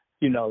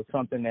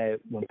something that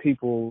when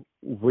people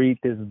read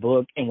this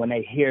book and when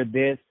they hear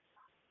this,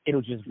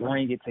 it'll just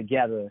bring it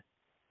together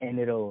and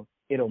it'll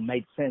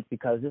make sense,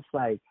 because it's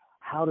like,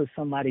 how does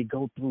somebody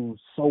go through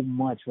so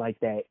much like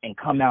that and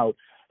come out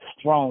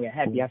strong and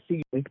happy? I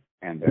see you.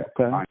 And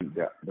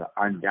the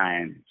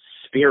undying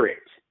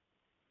spirit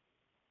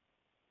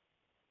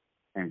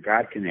and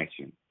God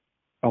connection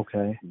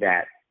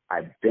that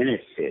I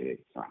benefited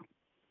from.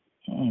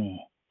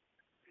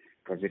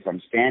 Because if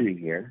I'm standing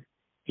here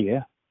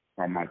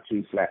on my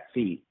 2 flat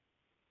feet,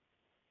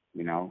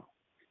 you know,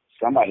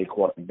 somebody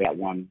caught that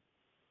one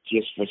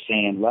just for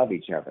saying love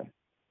each other.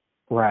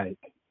 Right.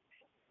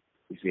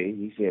 You see,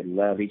 he said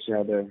love each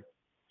other,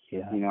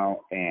 you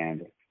know,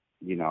 and,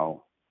 you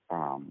know,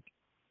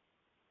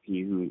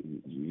 he who,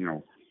 you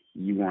know,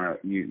 you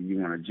want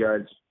to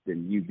judge,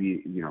 then you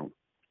be, you know,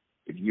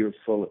 if you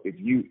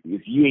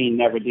ain't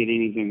never did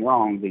anything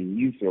wrong, then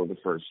you throw the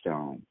first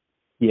stone.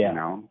 Yeah.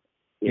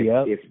 You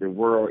know, if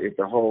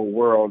the whole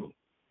world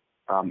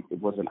it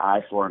was an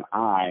eye for an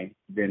eye,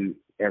 then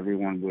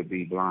everyone would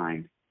be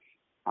blind.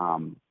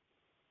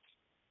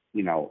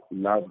 You know,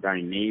 love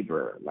thy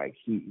neighbor. Like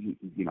he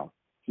you know,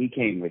 he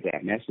came with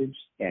that message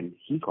and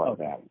he called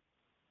that.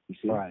 You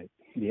see? Right.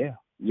 Yeah.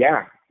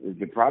 Yeah.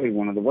 It's probably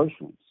one of the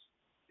worst ones.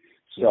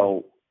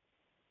 So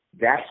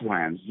that's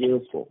why I'm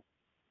cheerful.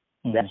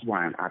 That's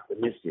why I'm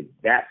optimistic.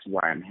 That's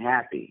why I'm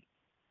happy.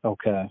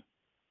 Okay.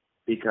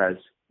 Because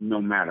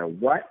no matter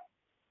what,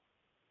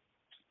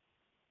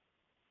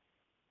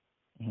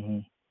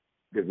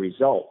 the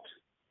result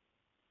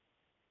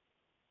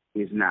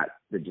is not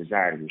the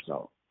desired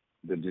result.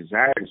 The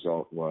desired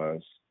result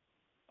was,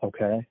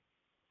 Okay.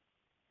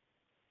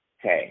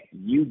 hey,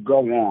 you go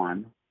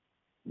on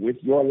with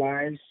your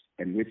lives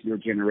and with your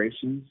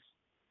generations,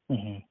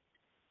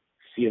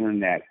 feeling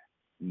that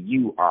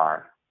you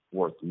are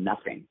worth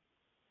nothing.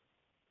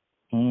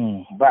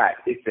 But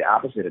it's the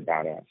opposite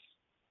about us.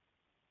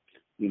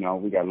 You know,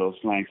 we got a little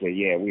slang say,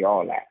 yeah, we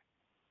all that.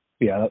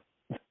 Yeah.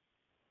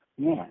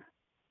 Yeah.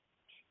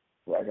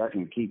 Well, I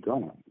can keep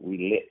going. We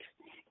lit.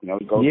 You know,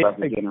 it goes throughout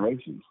the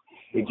generations.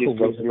 It just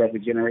goes throughout the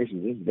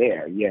generations. It's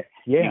there. Yeah.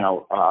 You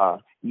know,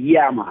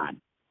 yeah,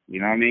 man. You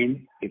know what I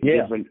mean? It's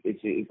different.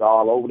 It's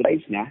all over the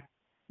place now.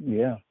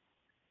 Yeah.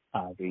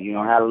 You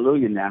know,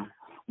 hallelujah now.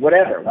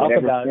 Whatever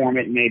form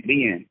it may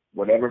be in,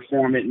 whatever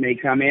form it may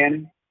come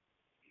in,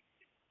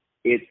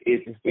 it's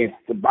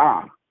the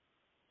bomb.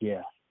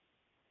 Yeah.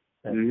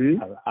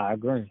 I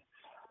agree.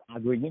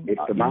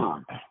 It's the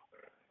bomb.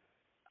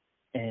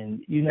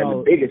 And, you know. And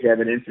the biggest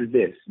evidence is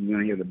this. You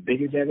want to hear the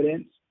biggest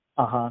evidence?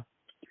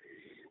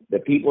 The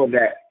people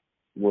that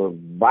were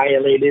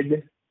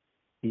violated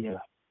to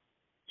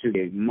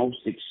the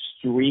most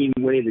extreme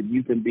way that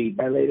you can be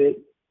violated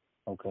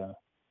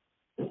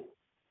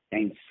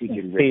ain't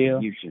seeking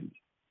retribution.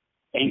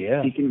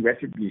 Seeking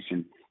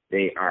retribution.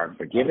 They are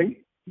forgiving.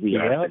 We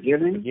are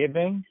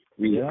forgiving.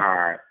 We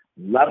are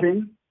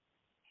loving.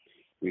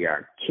 We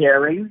are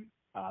caring.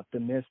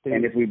 Optimistic.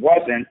 And if we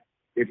wasn't,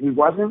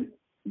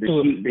 the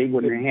sheep, they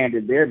wouldn't have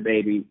handed their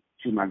baby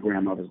to my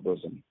grandmother's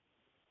bosom.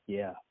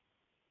 Yeah.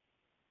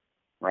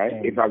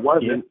 Right? If I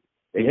wasn't,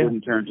 they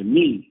wouldn't turn to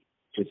me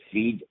to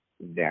feed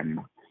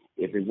them.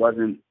 If it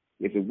wasn't,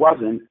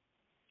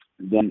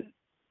 then,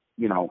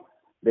 you know,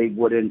 they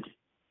wouldn't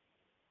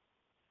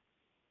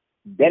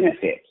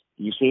benefit.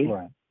 You see?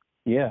 Right.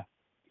 Yeah.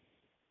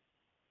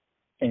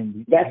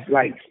 And that's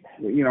like,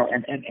 you know,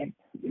 and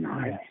you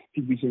know,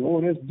 people say,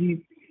 oh, that's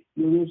deep.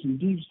 You know, there's some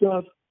deep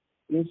stuff.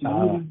 There's some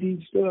really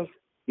deep stuff.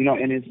 You know,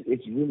 and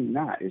it's really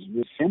not. It's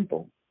real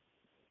simple.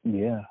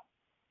 Yeah.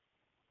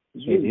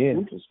 It's really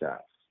simple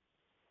stuff.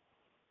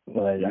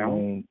 But I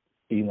mean,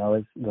 you know,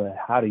 it's but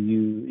how do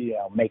you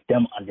know, make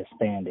them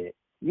understand it?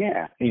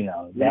 Yeah. You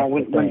know, that's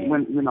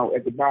when you know,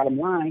 at the bottom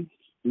line,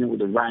 you know, with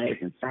the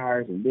riots and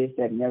fires and this,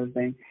 that, and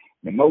everything,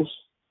 the most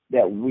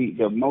that we've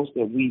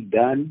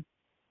done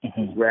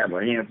is grab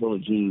a handful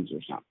of jeans or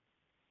something.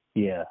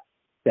 Yeah.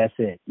 That's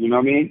it. You know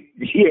what I mean?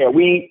 Yeah,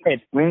 we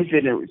ain't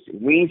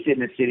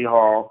sitting at City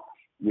Hall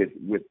with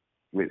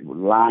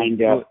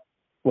lined up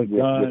with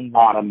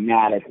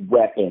automatic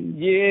weapons.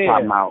 Yeah.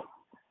 Talking about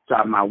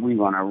we're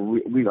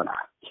gonna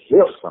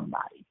kill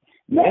somebody.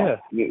 No,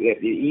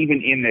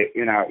 even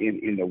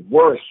in the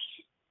worst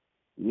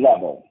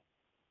level,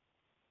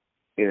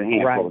 there's a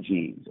handful of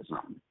jeans or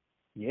something.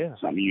 Yeah.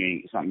 Something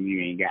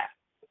you ain't got.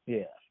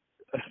 Yeah.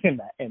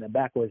 and a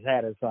backwards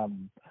hat or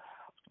something.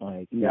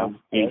 Like, you know,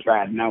 ain't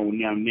tried no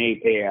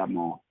napalm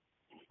on.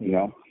 You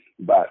know,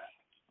 but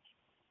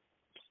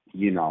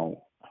you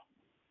know,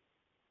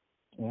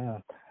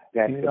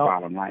 that's the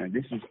bottom line.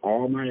 This is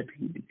all my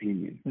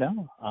opinion.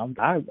 No, I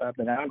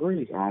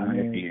agree. It's all my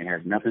opinion. It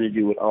has nothing to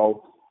do with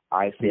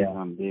I think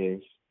I'm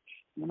this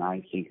and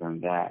I think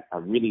I'm that. I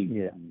really,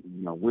 you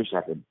know, wish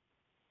I could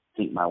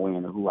think my way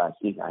into who I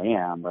think I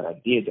am, but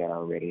I did that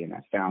already, and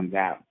I found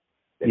out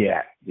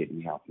that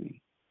didn't help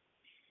me.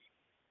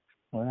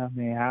 Well, I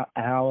mean, how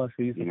else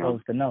are you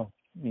supposed to know?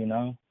 You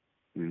know,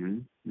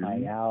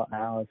 like how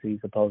else are you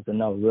supposed to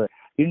know? Look,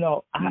 you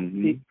know,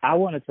 I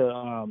wanted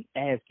to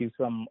ask you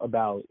something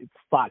about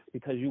Fox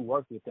because you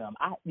work with them.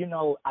 In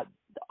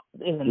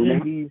the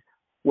movies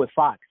with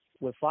Fox,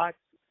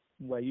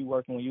 where you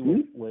working when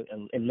you with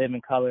in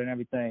Living Color and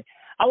everything.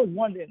 I was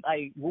wondering,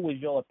 like, what was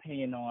your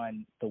opinion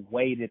on the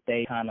way that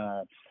they kind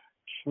of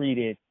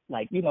treated,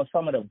 like, you know,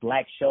 some of the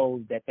black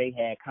shows that they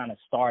had kind of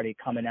started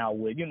coming out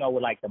with, you know,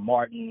 with like the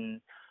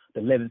Martin,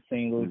 the Living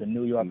Singles, the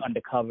New York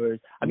Undercovers.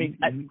 I mean,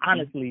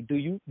 honestly,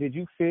 did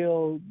you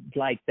feel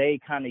like they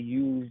kind of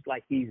used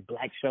like these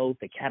black shows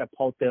to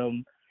catapult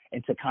them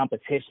into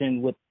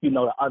competition with, you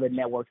know, the other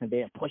networks and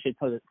then push them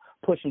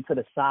to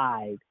the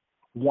side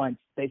once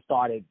they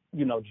started,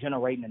 you know,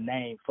 generating a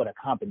name for the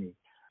company?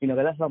 You know,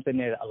 that's something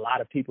that a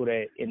lot of people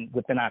that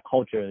within our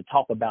culture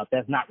talk about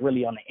that's not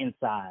really on the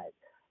inside.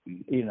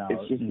 You know,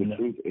 it's just the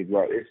truth. It's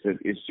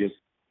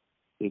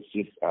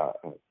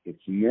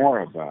more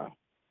of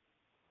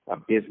a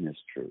business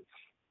truth.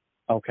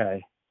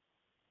 Okay.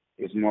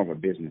 It's more of a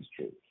business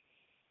truth.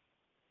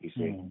 You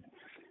see.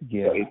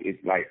 Yeah. So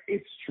it's like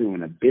it's true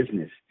in a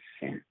business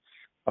sense.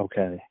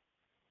 Okay.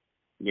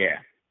 Yeah.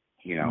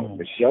 You know,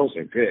 the shows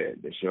are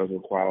good. The shows are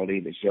quality.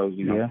 The shows,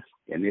 you know,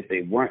 and if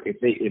they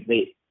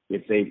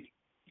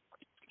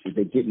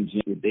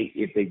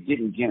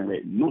didn't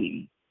generate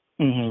money,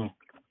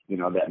 you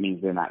know, that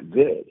means they're not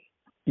good.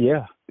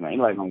 Yeah. You know,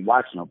 anybody gonna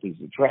watch no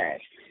piece of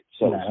trash.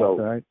 So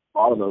right.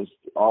 all those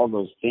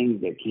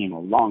things that came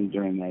along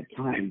during that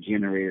time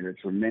generated a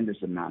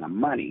tremendous amount of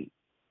money.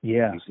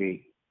 Yeah. You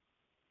see.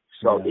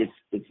 So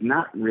it's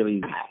not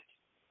really that.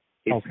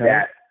 It's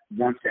that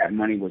once that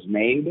money was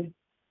made.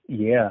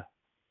 Yeah.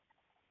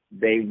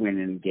 they went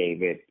and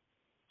gave it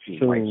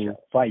to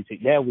white shows.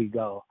 There we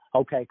go.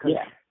 Okay, because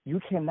yeah.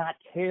 you cannot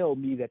tell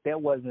me that there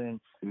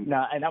wasn't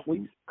now, and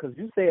because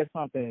you said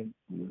something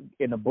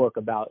in the book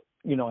about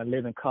in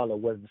Living Color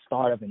was the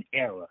start of an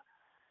era,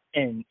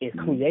 and it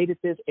created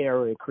this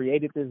era, it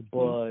created this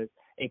buzz,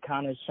 it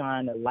kind of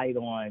shined a light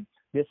on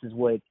this is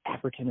what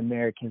African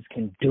Americans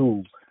can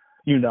do.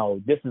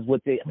 This is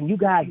what you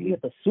guys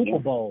hit the Super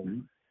Bowl.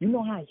 You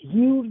know how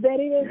huge that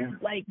is? Yeah.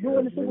 Like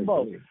during the Super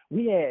Bowl,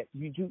 we had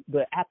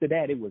but after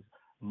that it was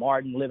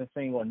Martin, Living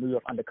Single, and New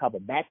York Undercover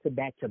back to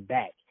back to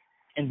back.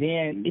 And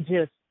then it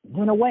just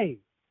went away.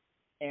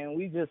 And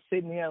we just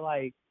sitting here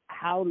like,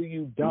 how do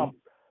you dump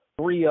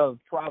 3 of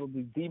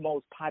probably the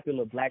most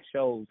popular black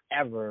shows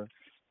ever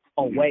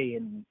away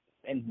and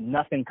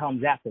nothing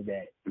comes after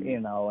that,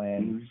 and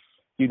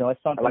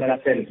it's something like that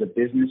I said, it's a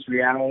business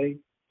reality.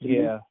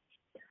 Yeah.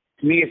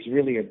 To me, it's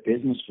really a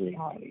business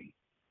reality.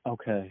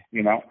 Okay.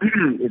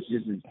 It's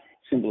just as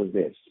simple as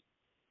this.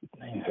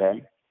 Man.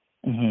 Okay?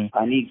 Mm-hmm.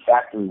 I need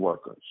factory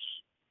workers.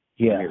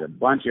 Yeah. I need a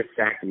bunch of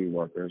factory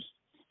workers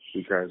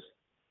because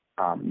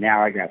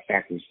now I got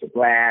factories for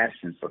glass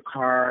and for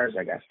cars.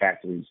 I got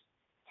factories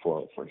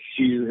for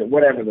shoes or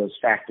whatever those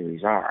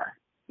factories are.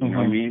 You know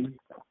what I mean?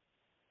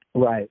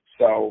 Right.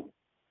 So,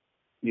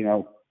 we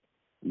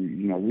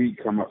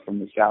come up from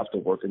the South to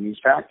work in these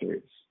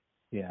factories.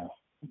 Yeah.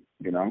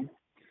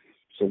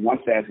 So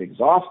once that's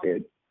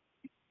exhausted,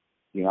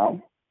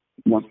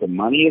 once the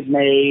money is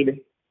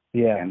made,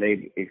 and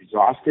they've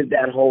exhausted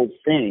that whole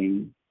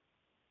thing,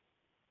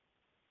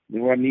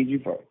 then what I need you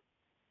for?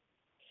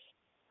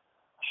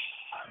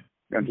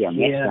 Until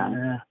next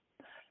time.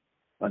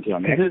 Until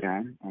next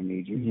time, I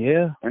need you.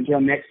 Yeah. Until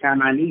next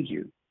time, I need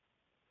you.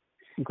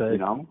 Okay.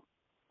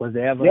 Was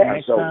there ever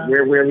next so time?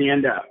 Where we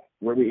end up?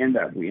 We end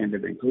up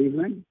in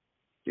Cleveland,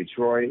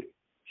 Detroit,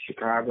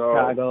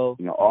 Chicago.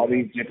 All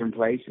these different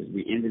places.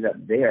 We ended up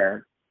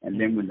there, and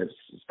then when the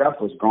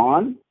stuff was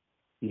gone,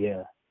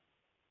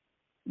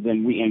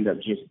 then we end up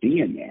just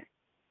being there.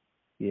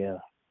 Yeah.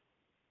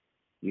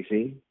 You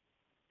see,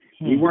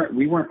 we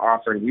weren't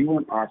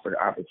offered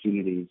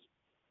opportunities,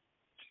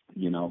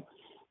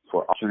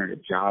 for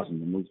alternative jobs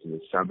and to move to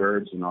the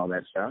suburbs and all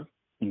that stuff.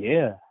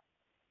 Yeah.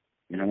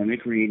 When they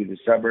created the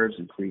suburbs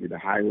and created the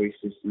highway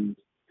systems,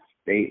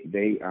 they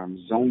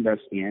zoned us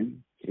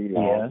in through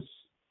laws,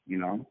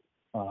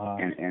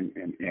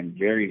 and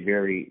very,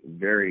 very,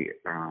 very,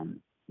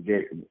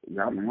 very,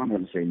 I'm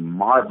going to say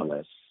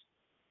marvelous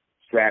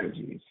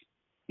strategies.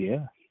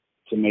 Yeah.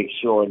 To make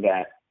sure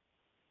that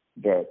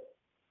the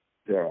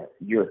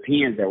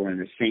Europeans that were in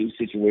the same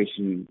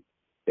situation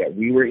that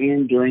we were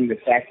in during the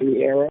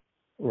factory era,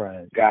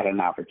 got an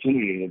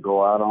opportunity to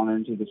go out on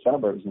into the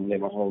suburbs and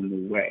live a whole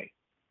new way.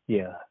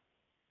 Yeah.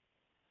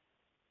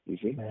 You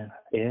see?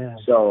 Yeah.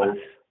 So,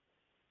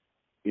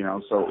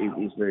 so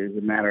it's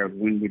a matter of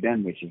when we're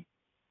done with you.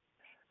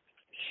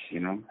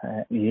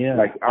 Yeah.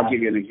 Like, I'll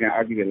give you an example.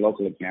 I'll give you a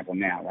local example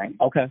now, right?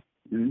 Okay.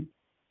 Mm-hmm.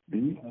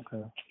 Mm-hmm.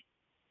 Okay.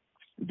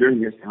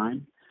 During this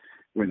time,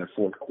 we're in the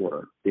fourth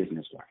quarter,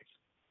 business-wise.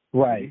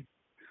 Right.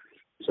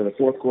 So the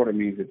fourth quarter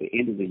means at the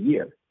end of the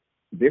year,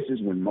 this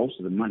is when most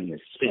of the money is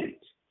spent.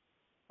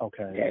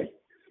 Okay.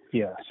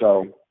 Yeah.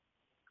 So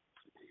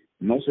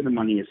most of the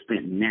money is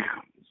spent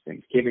now. It's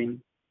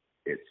Thanksgiving.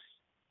 It's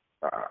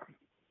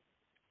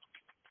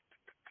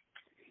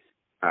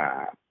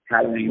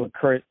Halloween.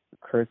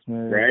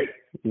 Christmas. Right?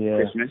 Yeah.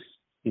 Christmas.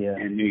 Yeah.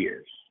 And New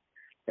Year's.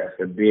 That's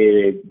the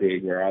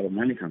big where all the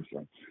money comes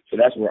from. So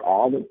that's where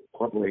all the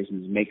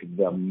corporations make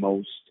the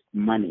most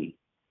money,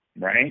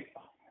 right?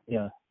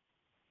 Yeah.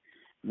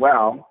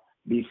 Well,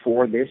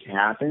 before this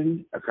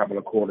happened, a couple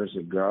of quarters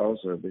ago,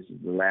 so this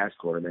is the last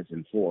quarter, that's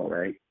in 4,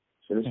 right?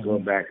 So let's go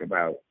back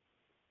about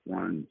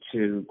 1,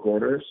 2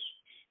 quarters.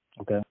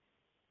 Okay.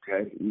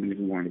 Okay, even if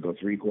we wanted to go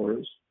 3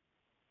 quarters,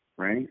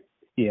 right?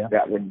 Yeah.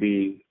 That would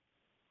be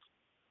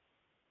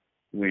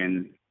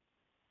when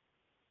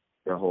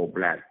the whole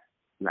Black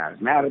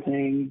Lives Matter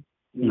thing,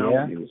 there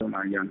was some of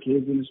our young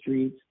kids in the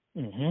streets,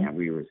 and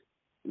we were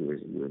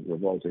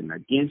revolting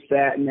against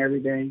that and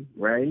everything,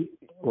 right?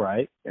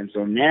 Right. And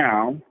so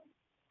now,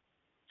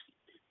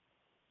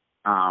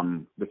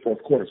 the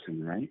fourth quarter's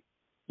coming, right?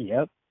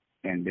 Yep.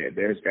 And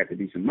there's got to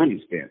be some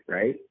money spent,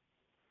 right?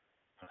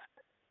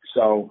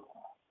 So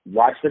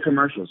watch the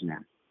commercials now.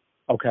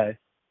 Okay.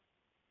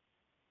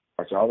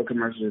 Watch all the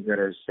commercials that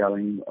are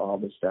selling all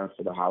the stuff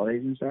for the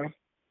holidays and stuff.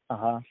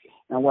 Uh-huh.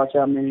 Now watch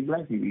how many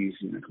black people you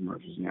see in the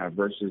commercials now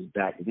versus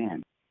back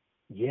then.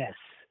 Yes.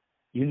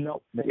 Yeah,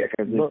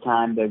 because this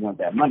time they want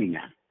that money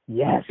now.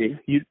 Yes.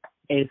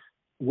 It's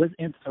what's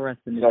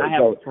interesting is I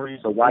have a friend.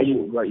 So why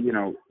you're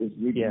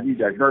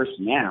diverse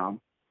now,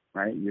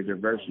 right? You're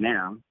diverse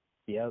now.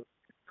 Yep.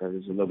 Because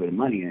there's a little bit of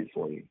money in it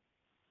for you.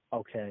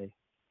 Okay.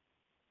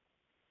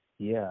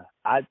 Yeah.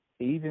 I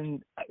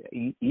even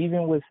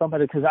with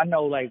somebody, because I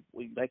know like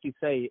you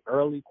say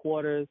early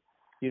quarters,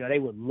 they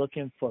were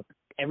looking for,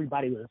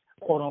 everybody was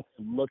quote unquote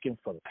looking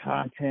for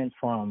content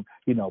from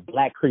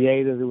black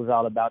creators. It was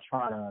all about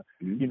trying to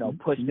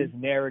push this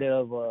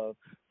narrative of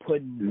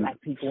putting black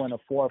people in the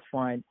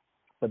forefront.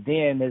 But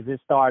then as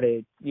it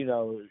started,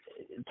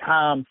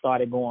 time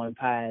started going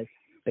past,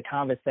 the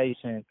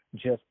conversation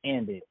just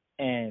ended.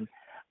 And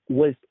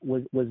was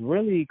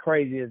really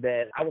crazy is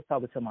that I was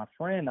talking to my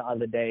friend the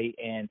other day,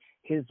 and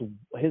his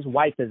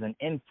wife is an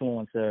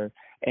influencer,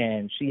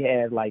 and she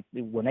had, like,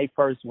 when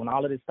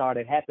all of this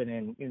started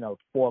happening,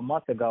 4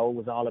 months ago, it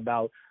was all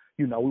about,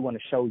 we want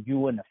to show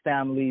you and the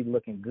family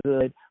looking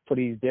good for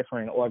these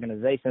different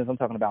organizations. I'm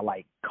talking about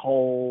like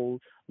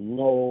Kohl's,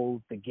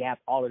 Lowe's, The Gap,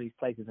 all of these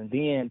places. And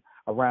then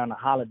around the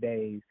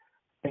holidays,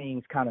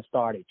 things kind of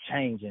started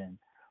changing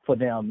for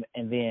them.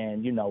 And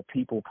then,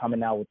 people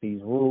coming out with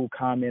these rude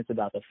comments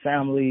about the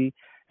family,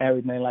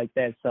 everything like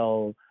that.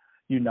 So,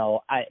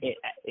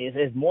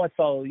 it's more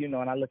so, and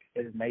I look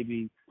at it as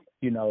maybe,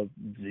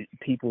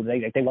 people,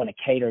 they want to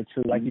cater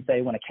to, like you say,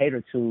 they want to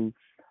cater to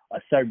a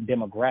certain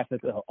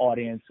demographic of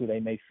audience who they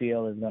may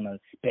feel is going to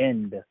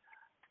spend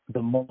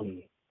the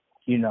money,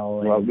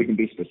 Well, we can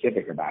be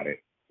specific about it,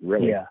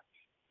 really. Yeah.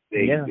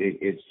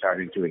 It's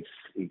starting to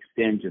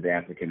extend to the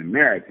African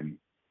American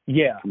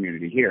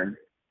community here.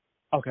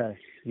 Okay.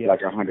 Yeah.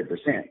 Like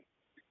 100%.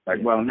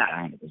 Well, not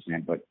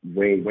 100%, but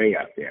way, way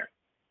up there.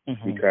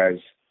 Mm-hmm. Because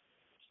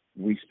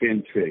we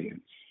spend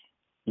trillions.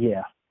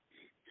 Yeah.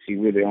 See,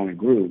 we're the only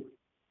group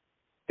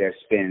that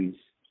spends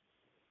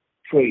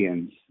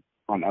trillions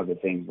on other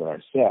things but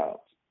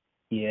ourselves.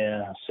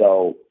 Yeah.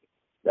 So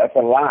that's a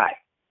lot.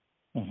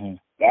 Mm-hmm.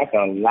 That's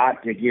a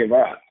lot to give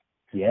up.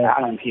 Yeah.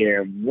 I don't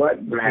care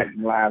what Black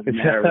Lives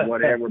Matter,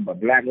 whatever, but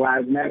Black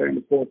Lives Matter in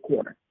the fourth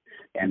quarter,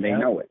 and they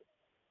know it.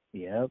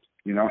 Yep.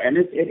 And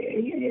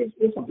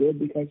it's good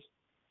because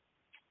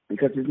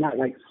it's not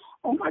like,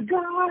 oh my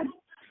God,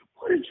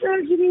 what a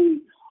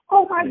tragedy!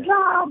 Oh my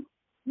God,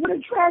 what a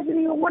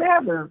tragedy, or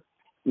whatever.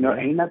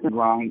 Ain't nothing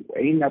wrong.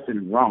 Ain't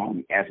nothing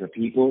wrong as a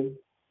people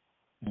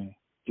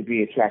to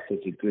be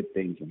attracted to good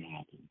things and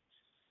happiness.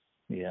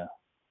 Yeah.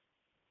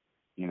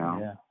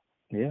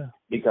 Yeah.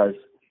 Because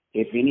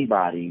if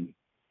anybody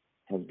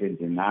has been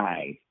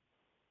denied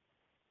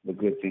the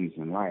good things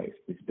in life,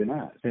 it's been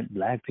us. It's been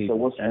black people. So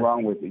what's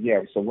wrong with it?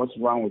 Yeah. So what's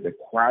wrong with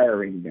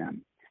acquiring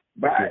them?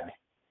 But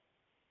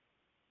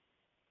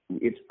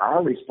it's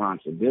our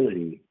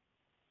responsibility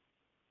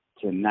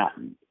to not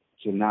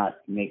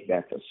make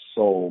that the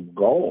sole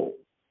goal.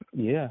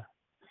 Yeah.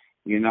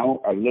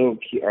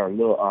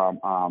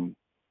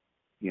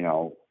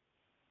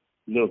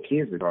 Little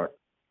kids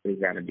they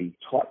got to be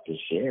taught to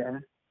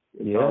share.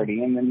 It's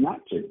already in them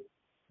not to.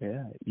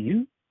 Yeah.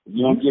 You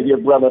don't give your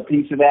brother a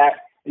piece of that.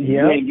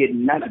 You ain't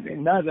getting none of it.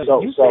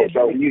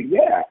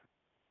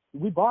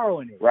 We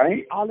borrowing it.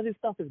 Right? All of this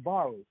stuff is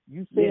borrowed.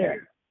 You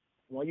said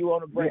when you were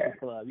on the Breakfast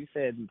Club, you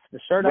said the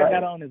shirt I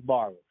got on is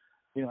borrowed.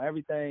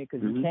 Everything,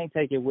 because you can't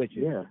take it with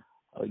you. Yeah.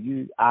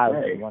 I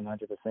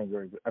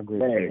 100% agree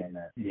with you on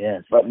that.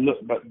 Yes. But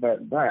look, but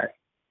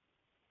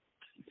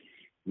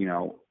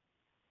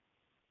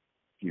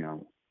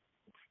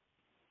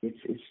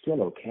it's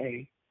still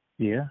okay.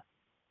 Yeah.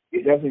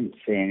 It doesn't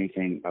say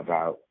anything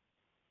about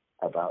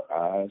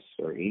us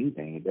or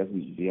anything. It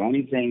doesn't. The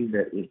only thing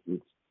that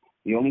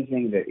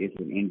it's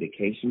an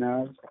indication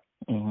of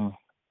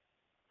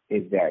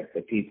is that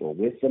the people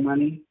with the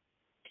money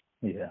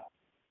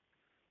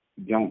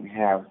don't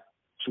have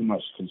too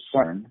much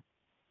concern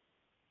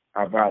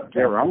about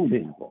their own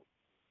people.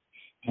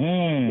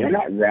 They're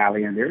not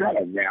rallying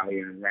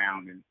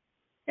around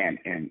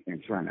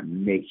and trying to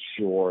make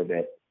sure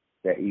that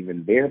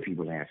even their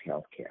people have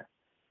health care.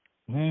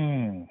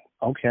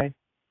 Okay.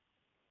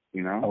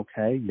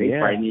 Okay. They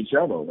fighting each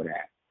other over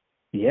that.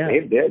 Yeah.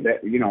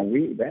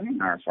 That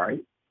ain't our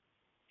fight.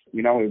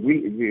 If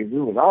it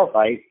was our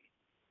fight,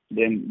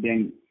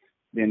 then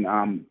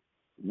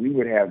we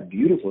would have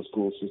beautiful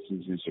school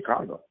systems in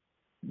Chicago.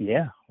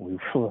 Yeah, we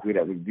would. We'd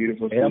have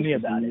beautiful school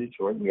systems in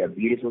Detroit. We have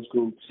beautiful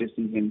school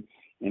systems in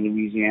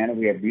Louisiana.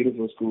 We have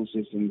beautiful school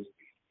systems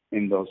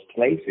in those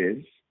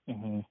places.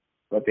 Mm-hmm.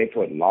 But they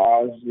put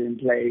laws in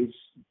place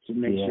to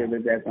make sure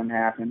that doesn't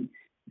happen.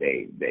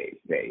 They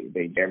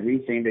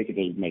everything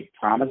they make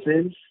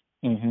promises,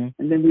 and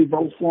then we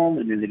vote for them,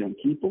 and then they don't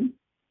keep them.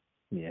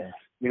 Yeah.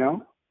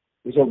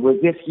 So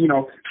with this,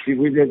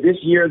 this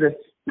year, the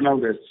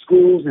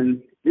schools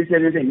and this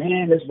and everything,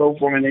 man, let's vote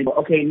for them. And they go,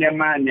 okay, never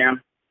mind now.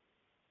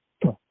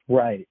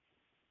 Right.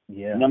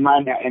 Yeah. Never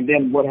mind now. And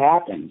then what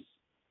happens?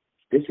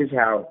 This is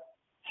how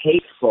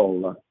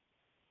hateful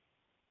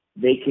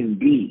they can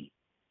be,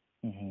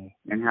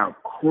 and how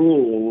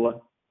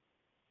cruel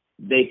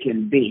they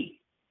can be.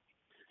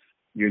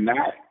 You're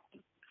not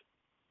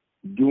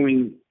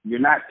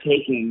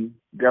taking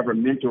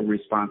governmental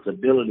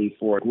responsibility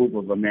for a group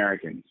of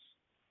Americans.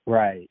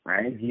 Right.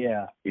 Right?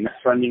 Yeah. You're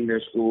not funding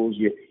their schools.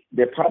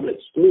 They're public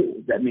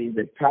schools. That means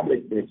that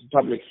public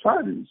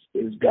funds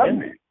is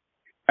government.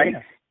 Right?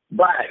 Yeah.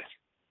 But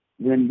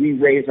when we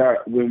raise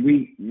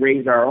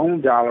our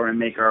own dollar and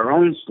make our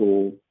own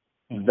school,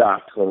 the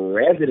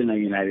President of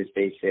the United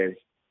States says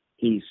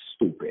he's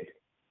stupid.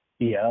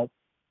 Yeah.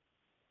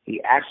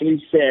 He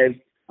actually says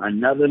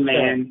another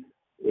man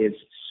is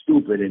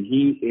stupid, and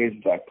he is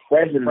the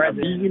president of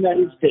the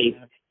United States.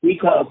 He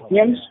calls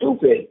him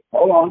stupid.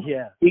 Hold on.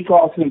 Yeah. He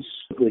calls him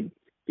stupid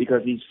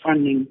because he's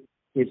funding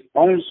his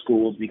own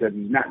schools because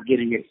he's not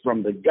getting it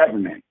from the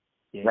government,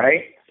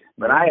 right?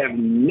 But I have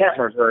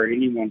never heard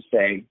anyone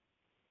say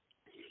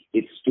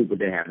it's stupid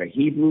to have a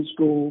Hebrew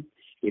school.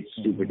 It's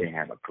stupid to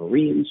have a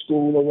Korean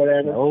school or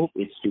whatever. Nope.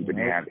 It's stupid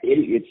to have it.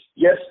 It's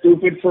just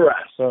stupid for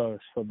us. So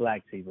it's for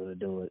black people to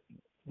do it.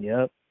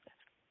 Yep.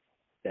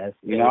 That's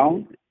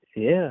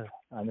Yeah.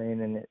 I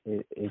mean, and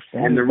it's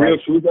and the real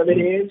truth of it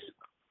is,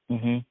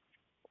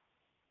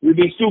 we'd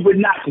be stupid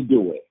not to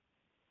do it.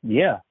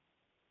 Yeah.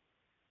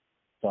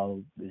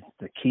 So it's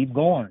to keep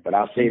going. But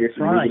I'll say this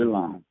and leave it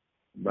alone.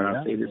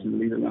 I'll say this and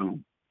leave it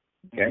alone.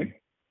 Okay?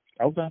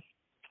 Okay.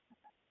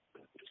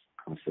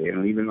 I'll say it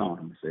and leave it alone.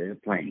 I'm going to say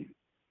it plain.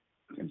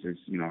 Since it's,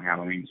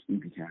 Halloween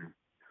spooky time.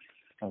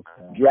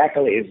 Okay.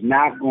 Dracula is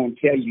not going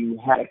to tell you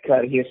how to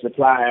cut his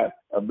supply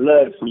of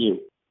blood for you.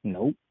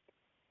 Nope.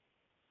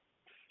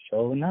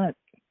 Sure not.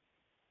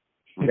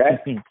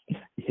 Okay?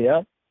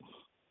 Yep.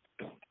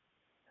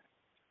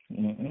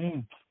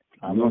 Mm-mm.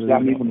 I'm going to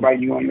stop me from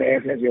biting you on your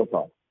ass. That's your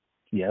fault.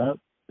 Yep.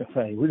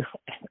 Hey,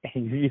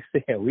 you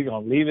said we're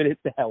going to leave it at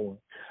that one.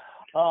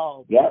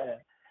 Oh, yep. Man.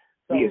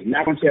 So, he is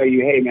not going to tell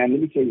you, hey, man,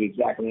 let me tell you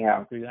exactly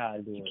how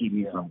to keep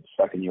me from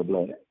sucking your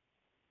blood.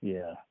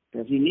 Yeah.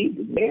 Because he needs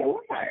to stay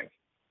alive.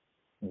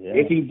 Yeah.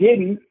 If he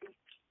didn't,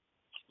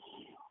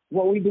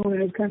 what are we doing in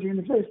this country in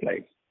the first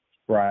place?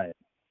 Right.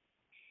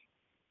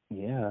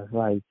 Yeah, it's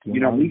like...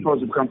 we're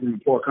supposed to come from a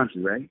poor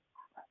country, right?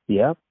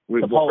 Yep.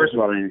 Well, first of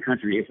all, in the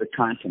country, it's a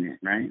continent,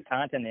 right?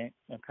 A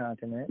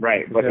continent.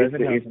 Right, but it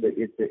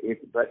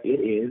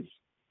is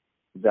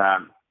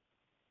the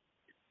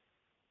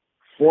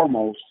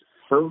foremost,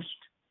 first,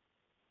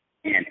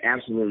 and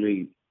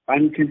absolutely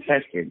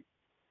uncontested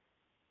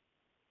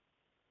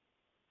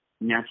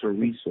natural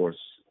resource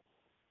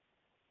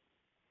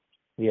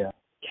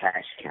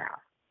cash cow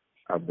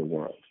of the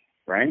world,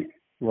 right?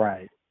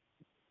 Right.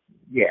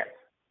 Yes.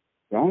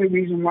 The only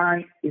reason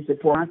why it's a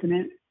poor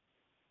continent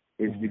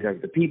is because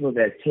the people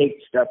that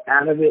take stuff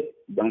out of it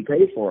don't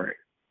pay for it.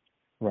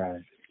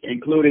 Right.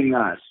 Including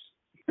us.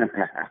 That's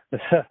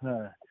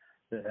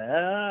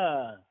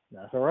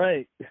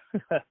right.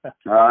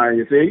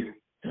 You see?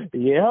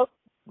 Yep,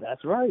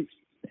 that's right.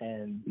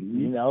 And,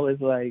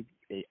 it's like,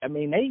 I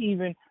mean, they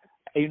even,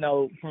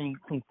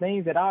 from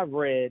things that I've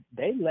read,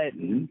 they let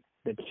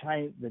the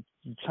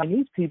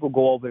Chinese people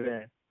go over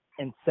there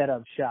and set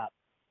up shop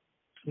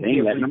and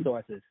get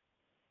resources.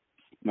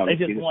 No, they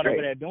just want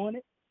over there doing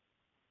it.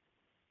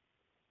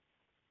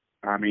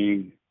 I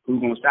mean, who's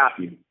going to stop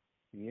you?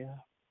 Yeah.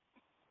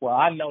 Well,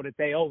 I know that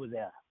they over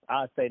there.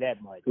 I'll say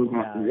that much. Who's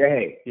going to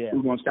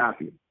stop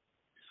you?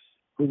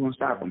 Who's going to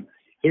stop them?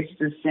 It's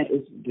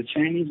the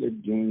Chinese are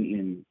doing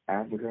in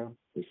Africa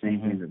the same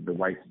thing that the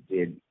whites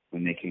did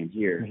when they came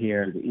here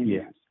to the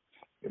Indians.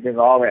 If there's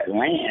all that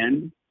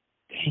land,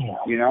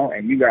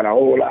 and you got a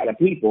whole lot of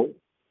people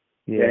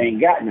that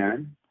ain't got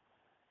none,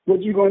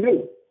 what you going to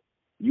do?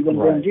 You going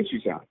to go and get you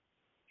some.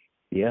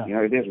 Yeah.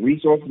 If there's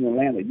resources in the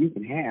land that you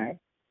can have,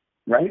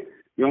 right?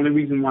 The only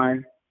reason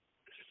why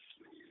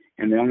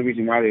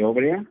they're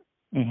over there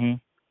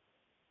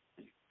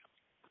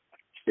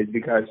is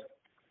because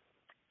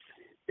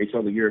they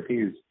told the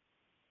Europeans,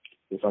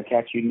 if I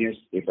catch you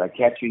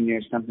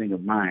near something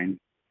of mine,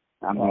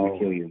 I'm going to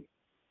kill you.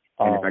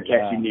 And if I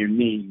catch you near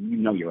me, you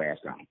know your ass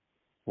gone.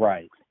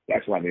 Right.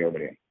 That's why they're over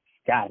there.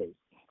 Got it.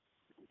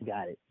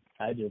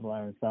 I just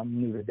learned something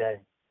new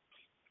today.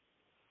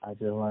 If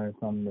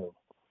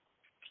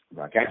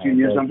I catch you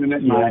near something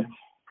that's mine,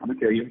 I'm going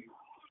to kill you.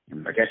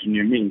 And if I catch you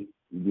near me,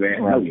 you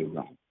know you're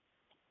gone.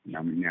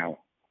 Now,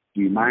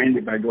 do you mind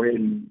if I go ahead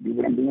and do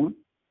what I'm doing?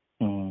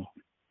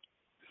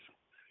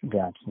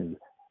 Gotcha.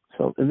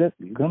 So I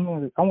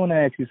want to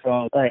ask you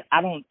something.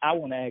 I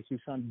want to ask you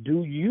something.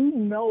 Do you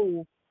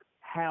know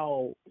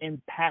how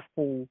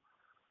impactful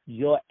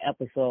your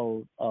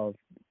episode of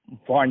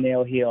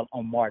Varnel Hill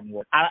on Martin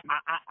was?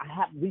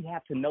 We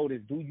have to know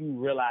this. Do you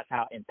realize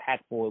how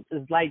impactful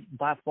it's like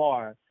by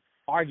far,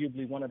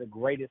 arguably one of the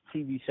greatest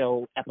TV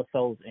show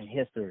episodes in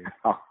history?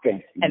 Oh,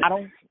 thank you. And I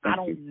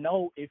don't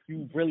know if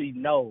you really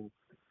know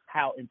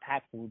how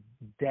impactful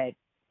that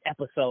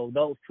episode,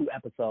 those two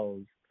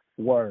episodes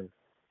were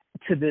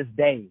to this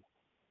day.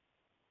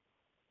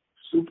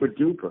 Super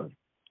duper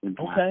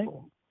impactful. Okay.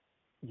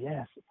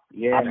 Yes.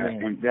 Yeah,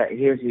 and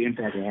here's the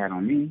impact it had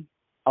on me.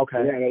 Okay.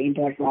 It had an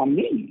impact on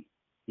me.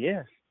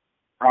 Yes.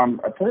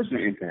 A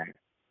personal impact.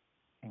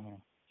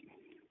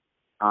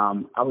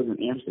 I was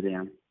in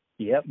Amsterdam.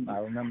 Yep, I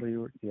remember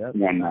you were. Yep.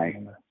 One night.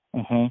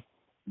 I think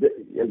did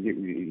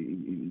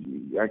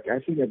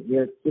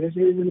I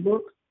say it in the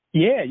book?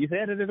 Yeah, you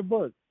said it in the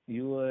book. I'm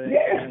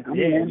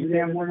in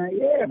Amsterdam one night.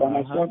 Yeah, by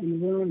myself in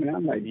the room, and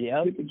I'm like,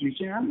 look at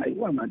you, I'm like,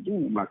 what am I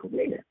doing with my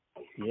career?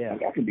 Yeah.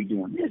 Like, I could be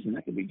doing this, and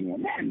I could be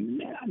doing that, and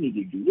man, I need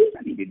to do this,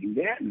 I need to do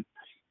that, and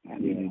I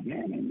need to do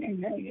that,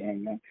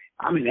 and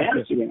I'm in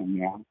Amsterdam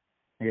now.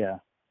 Yeah.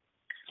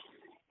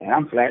 And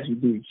I'm flashing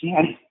through the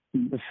channel.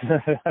 And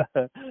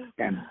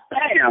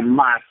bam,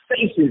 my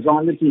face is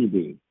on the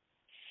TV.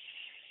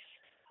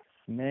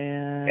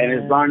 Man. And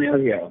it's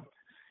Varnel Hill.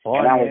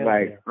 And I was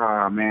like,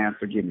 oh, man,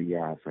 forgive me,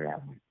 y'all, for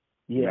that one.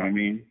 Yeah. You know what I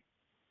mean?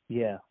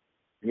 Yeah.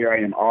 Here I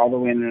am all the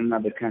way in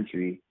another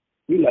country.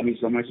 He loved me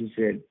so much, he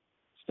said,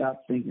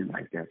 stop thinking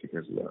like that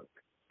because look.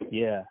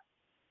 Yeah.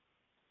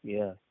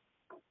 Yeah.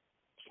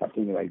 Stop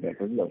thinking like that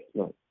because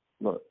look.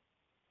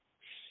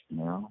 You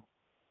know?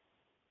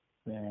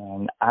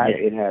 Man,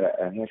 it had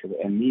a heck of a,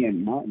 and me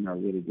and Martin are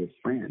really good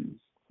friends.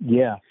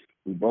 Yeah.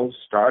 We both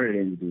started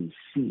in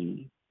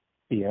D.C.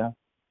 Yeah.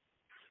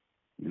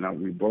 You know,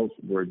 we both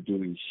were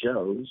doing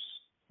shows.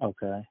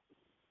 Okay.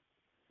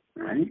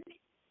 Right?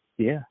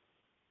 Yeah.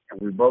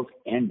 And we both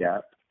end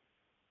up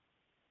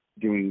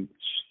doing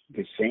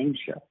the same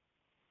show.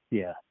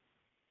 Yeah.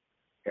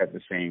 At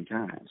the same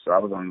time. So I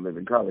was on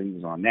Living Color, he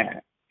was on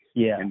that.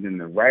 Yeah. And then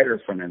the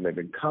writer from the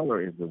Living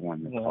Color is the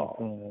one that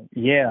called.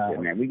 Yeah. I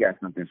said, man, we got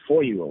something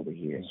for you over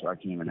here. So I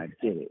came and I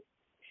did it.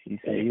 He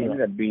said, it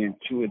ended up being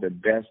two of the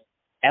best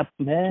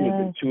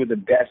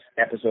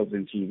episodes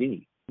in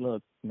TV.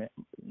 Look,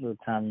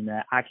 Tommy,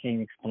 man, I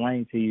can't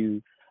explain to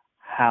you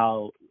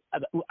how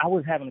I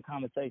was having a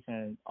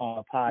conversation on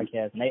a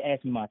podcast, and they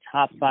asked me my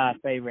top 5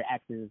 favorite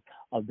actors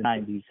of the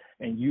 90s,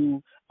 and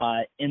you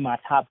are in my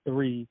top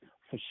 3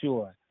 for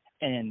sure.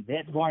 And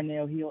that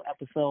Varnel Hill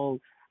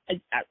episode,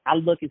 I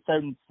look at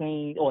certain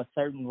scenes or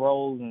certain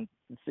roles and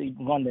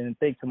wonder and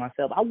think to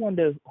myself, I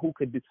wonder who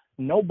could do.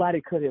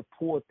 Nobody could have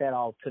pulled that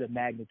off to the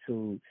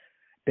magnitude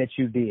that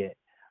you did.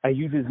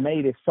 You just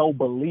made it so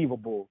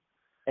believable.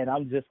 And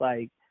I'm just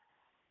like,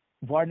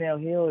 Varnel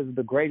Hill is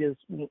the greatest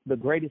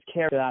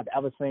character I've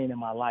ever seen in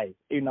my life.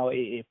 You know,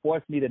 it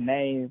forced me to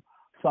name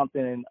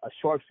something, a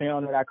short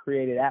film that I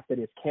created after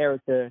this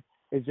character.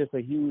 Is just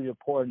a huge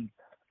importance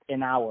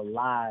in our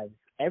lives.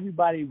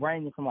 Everybody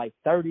ranging from like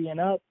 30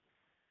 and up,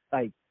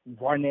 like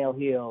Varnel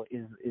Hill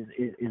is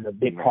a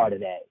big part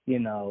of that, you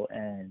know.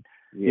 And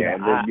yeah,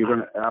 you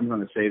know, I'm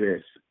gonna say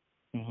this.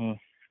 Mm-hmm.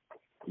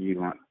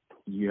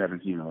 You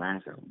haven't seen the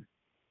last of them.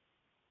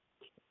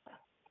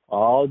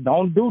 Oh,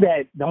 don't do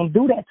that! Don't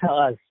do that to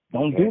us!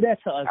 Don't do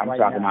that to us I'm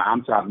talking about.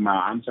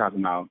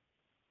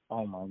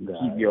 Oh my God!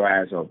 Keep your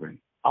eyes open.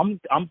 I'm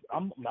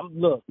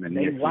look,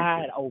 they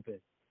wide open.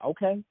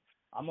 Okay,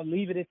 I'm gonna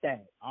leave it at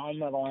that. I'm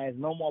not gonna ask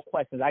no more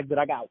questions. But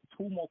I got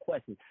 2 more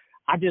questions.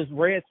 I just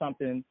read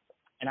something,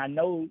 and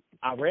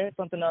I read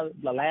something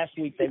the last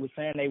week. They were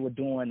saying they were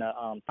doing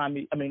not a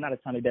Tommy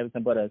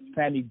Davidson, but a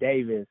Sammy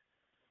Davis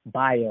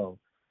bio.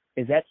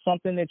 Is that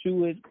something that you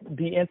would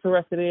be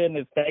interested in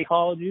if they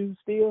called you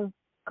still?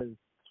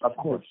 Of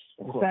course.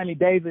 Sammy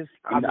Davis.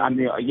 I'm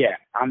the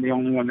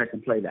only one that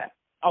can play that.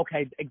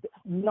 Okay, you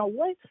know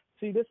what?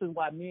 See, this is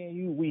why me and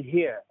you we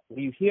here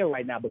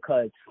right now,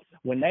 because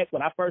when I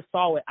first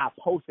saw it, I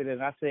posted it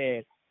and I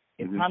said,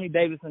 if Tommy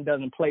Davidson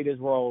doesn't play this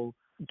role,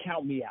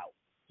 count me out.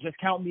 Just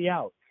count me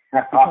out.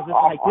 Because it's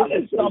like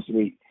this is so something.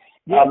 Sweet.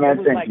 Yeah,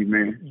 man, thank you,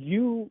 man.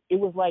 It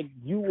was like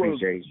you were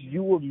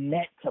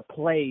meant to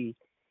play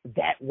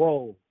that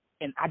role,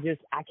 and I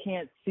just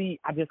can't unsee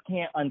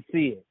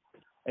it.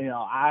 You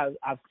know,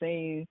 I've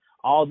seen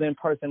all the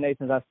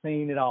impersonations, I've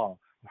seen it all,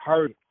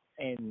 heard it,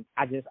 and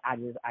I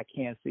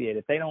can't see it.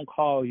 If they don't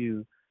call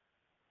you,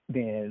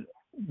 then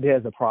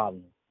there's a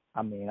problem.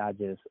 I mean, I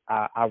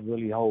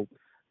really hope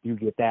you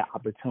get that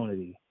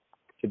opportunity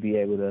to be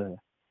able to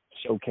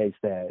showcase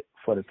that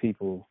for the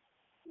people,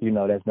 you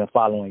know, that's been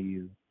following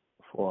you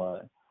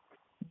for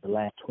the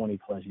last 20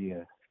 plus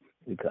years,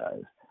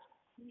 because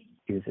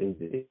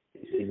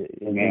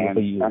man,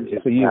 for you. I'm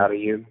just proud of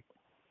you.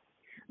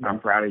 I'm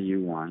proud of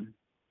you, one,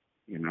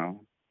 you know,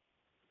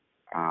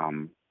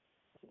 and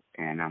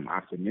I'm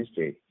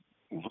optimistic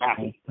and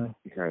happy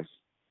because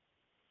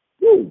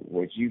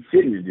what you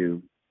fitting to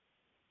do,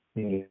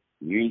 you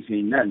ain't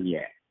seen nothing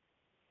yet.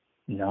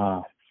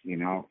 No. You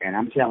know, and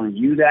I'm telling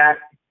you that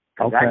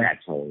because I got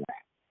told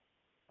that.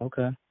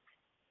 Okay.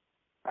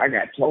 I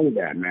got told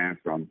that, man,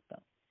 from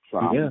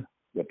the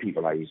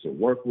people I used to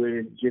work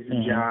with,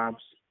 different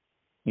jobs.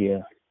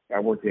 Yeah. I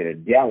worked at a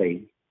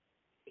deli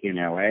in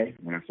L.A.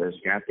 when I first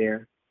got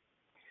there.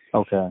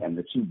 Okay. And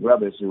the 2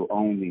 brothers who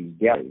owned these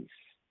delis,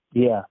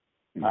 you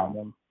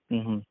know,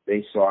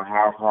 they saw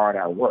how hard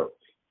I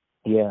worked.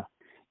 Yeah.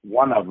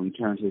 One of them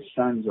turned his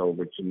sons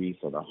over to me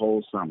for the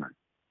whole summer.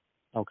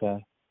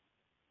 Okay.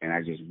 And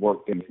I just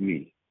worked them with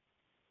me.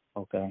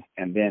 Okay.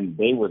 And then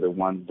they were the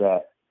ones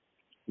that,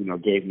 you know,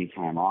 gave me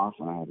time off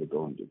when I had to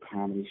go and do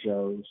comedy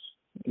shows.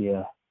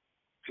 Yeah.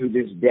 To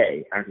this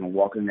day, I can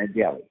walk in that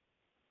deli.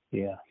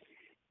 Yeah.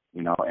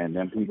 You know, and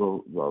then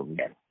people go,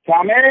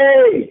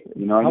 Tommy!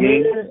 You know what I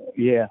mean?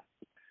 Yeah.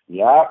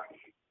 Yeah.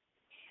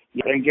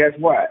 And guess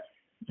what?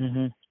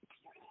 Mhm.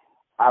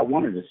 I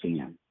wanted to see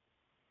him.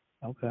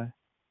 Okay.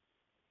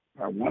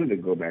 I wanted to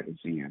go back and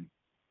see him.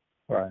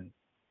 Right.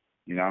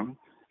 You know,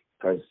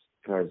 because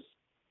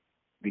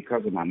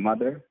of my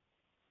mother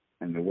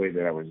and the way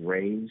that I was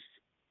raised,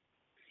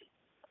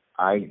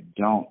 I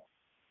don't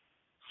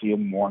feel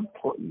more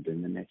important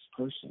than the next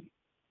person.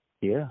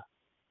 Yeah.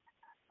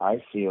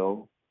 I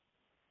feel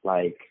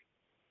like,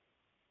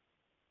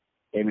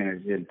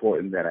 it's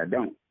important that I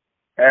don't.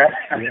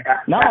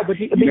 No, but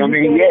you know what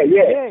I mean?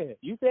 Yeah.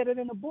 You said it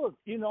in the book,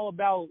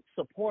 about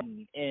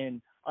supporting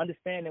and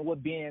understanding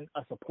what being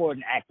a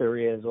supporting actor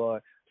is,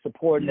 or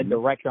supporting the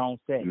director on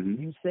set.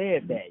 You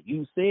said that.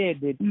 You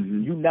said that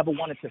you never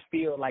wanted to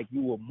feel like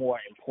you were more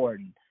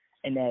important,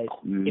 and that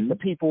if the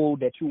people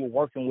that you were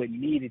working with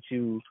needed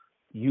you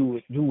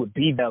would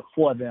be there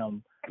for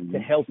them to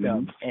help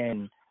them.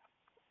 And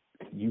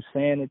you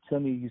saying it to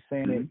me, you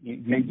saying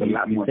it. Makes a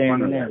lot more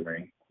fun that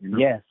way.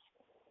 Yes,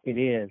 it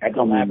is. That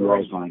don't mean you're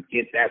always going to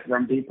get that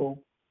from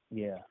people.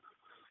 Yeah.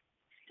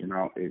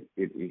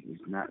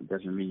 It's not,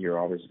 doesn't mean you're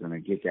always going to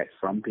get that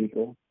from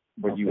people,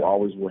 but you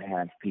always will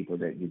have people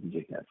that you can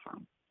get that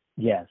from.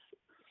 Yes.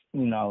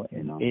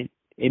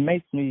 It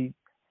makes me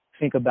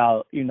think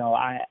about,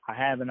 I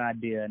have an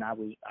idea, and I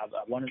was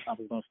going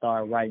to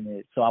start writing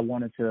it. So I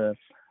wanted to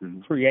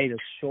create a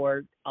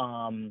short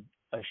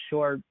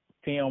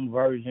film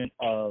version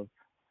of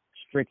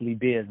Strictly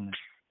Business,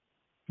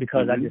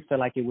 because I just feel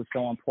like it was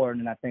so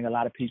important, and I think a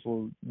lot of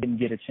people didn't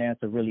get a chance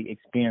to really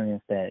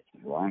experience that.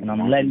 Well, and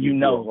I'm letting you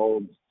know. A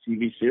whole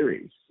TV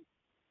series.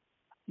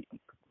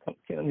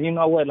 You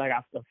know what? Like,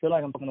 I feel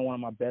like I'm talking to one of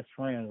my best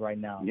friends right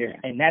now. Yeah.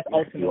 And that's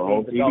ultimately a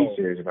whole the TV goal.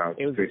 series about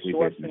it was Strictly a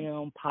short Business.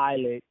 film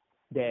pilot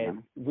that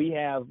we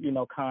have,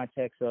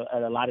 context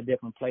at a lot of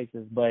different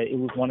places, but it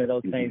was one of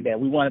those things that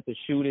we wanted to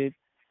shoot it,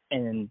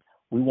 and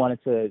we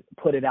wanted to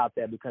put it out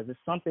there because it's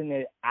something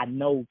that I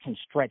know can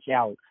stretch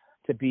out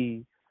to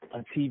be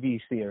a TV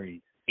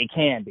series. It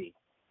can be,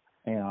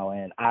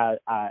 and I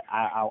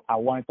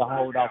wanted to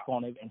hold off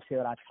on it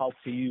until I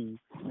talked to you,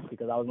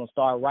 because I was going to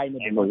start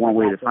writing it. And the one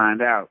way to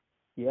find out.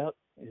 Yep,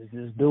 is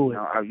just do it.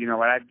 You know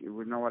what I do?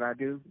 You know what I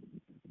do?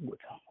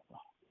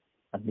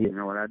 You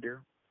know what I do?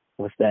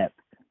 What's that?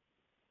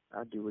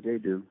 I do what they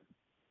do.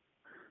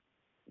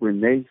 When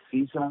they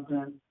see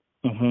something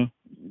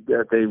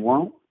that they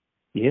want,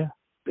 they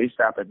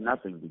stop at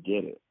nothing to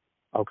get it.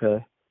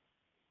 Okay.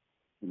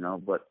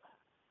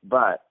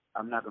 But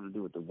I'm not going to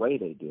do it the way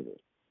they did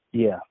it.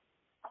 Yeah.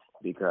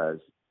 Because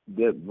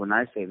when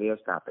I say they'll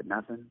stop at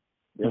nothing,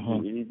 they'll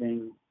do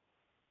anything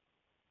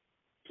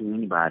to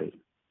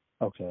anybody.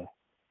 Okay.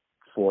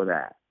 For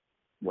that,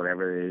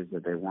 whatever it is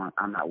that they want,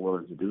 I'm not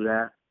willing to do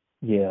that.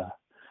 Yeah.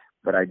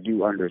 But I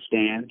do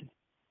understand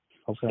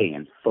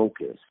staying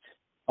focused.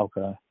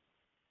 Okay.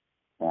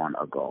 On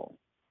a goal.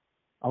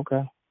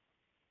 Okay.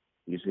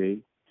 You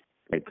see,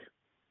 like,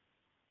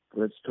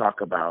 let's talk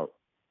about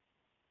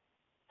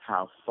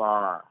how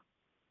far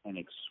and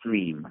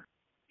extreme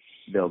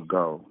they'll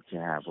go to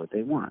have what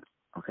they want.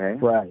 Okay.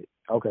 Right.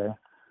 Okay.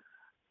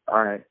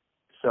 All right.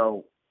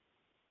 So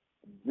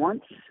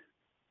once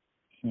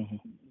the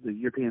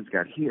Europeans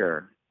got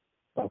here,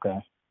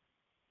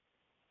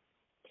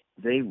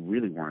 they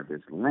really wanted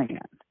this land.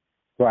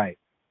 Right.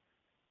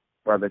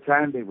 By the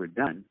time they were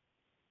done,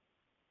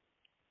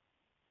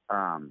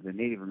 the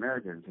Native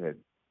Americans had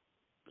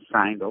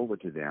signed over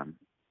to them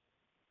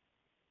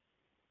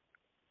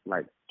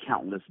like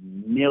countless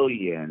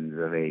millions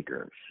of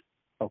acres.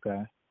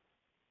 Okay.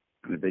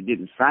 And if they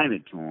didn't sign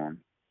it to them,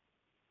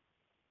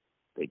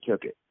 they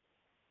took it.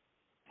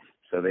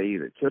 So they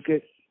either took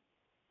it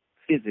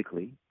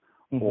physically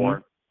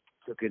or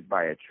took it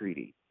by a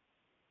treaty.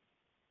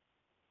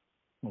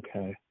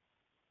 Okay.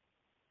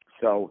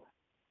 So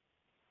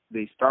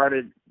they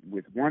started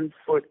with 1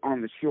 foot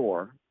on the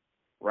shore,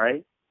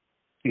 right?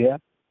 Yeah.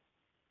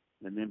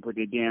 And then put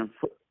their damn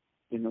foot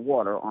in the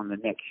water on the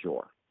next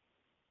shore.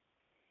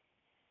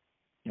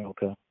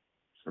 Okay.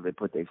 So they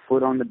put their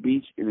foot on the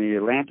beach in the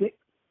Atlantic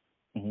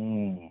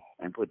and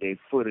put their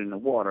foot in the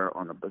water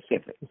on the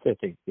Pacific.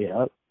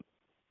 Yeah.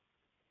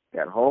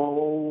 That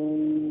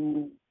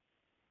whole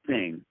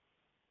thing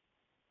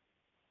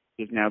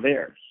is now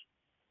theirs.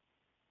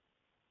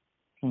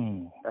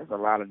 That's a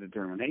lot of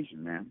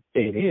determination, man.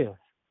 It is.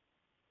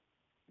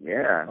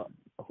 Yeah.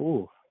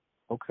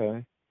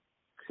 Okay.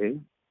 See?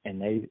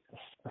 And they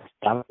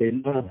stopped it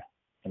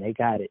and they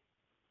got it.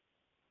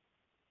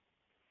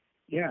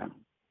 Yeah.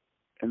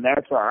 And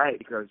that's all right,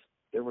 because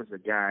there was a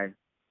guy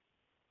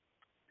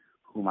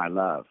whom I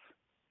love,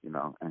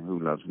 and who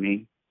loves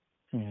me,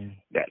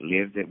 that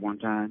lived at one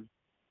time,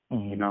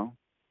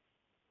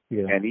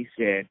 Yeah. And he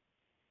said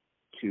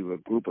to a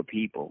group of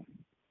people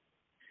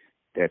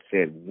that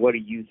said, what do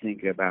you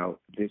think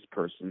about this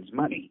person's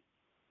money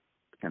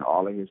and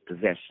all of his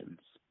possessions?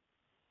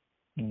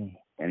 And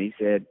he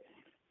said,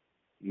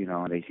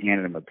 and they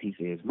handed him a piece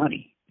of his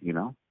money,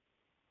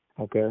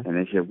 Okay. And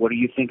they said, what do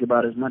you think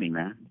about his money,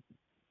 man?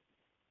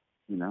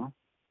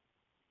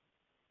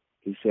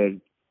 He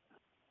said,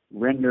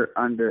 render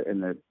under,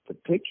 and the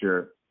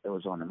picture that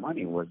was on the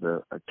money was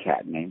a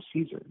cat named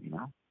Caesar,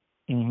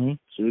 So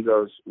he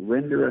goes,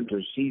 render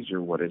unto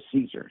Caesar what is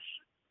Caesar's.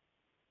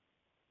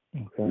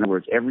 Okay. In other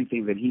words,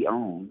 everything that he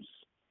owns,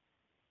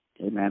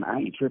 hey man, I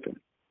ain't tripping.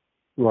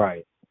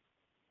 Right.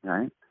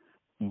 Right?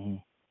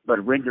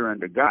 But render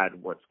unto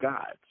God what's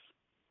God's.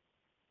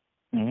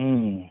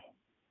 See?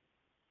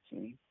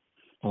 Okay.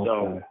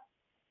 So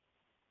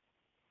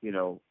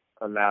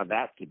allow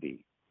that to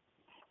be.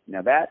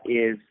 Now that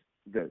is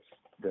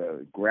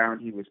the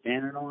ground he was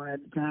standing on at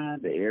the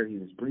time, the air he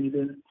was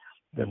breathing,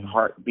 the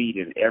heartbeat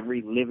in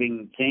every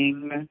living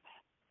thing.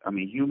 I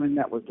mean, human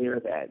that was there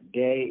that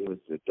day. It was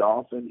the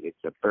dolphin,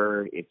 it's a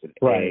bird, it's an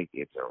egg,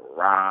 it's a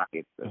rock,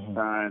 it's the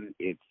sun,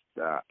 it's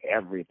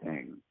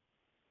everything.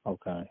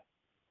 Okay.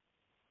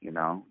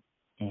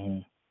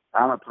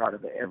 I'm a part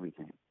of the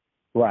everything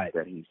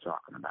that he's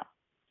talking about.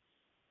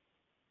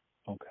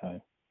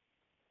 Okay.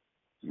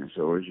 And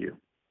so is you.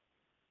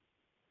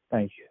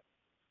 Thank you.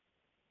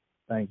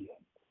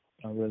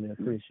 I really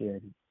appreciate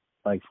it.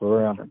 Like, for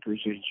real. I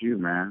appreciate you,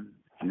 man.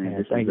 I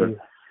mean, thank you.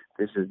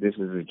 This is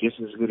just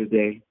as good a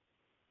day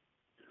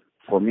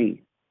for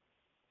me,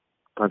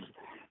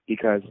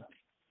 because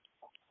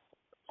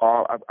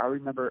I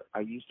remember I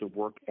used to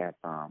work at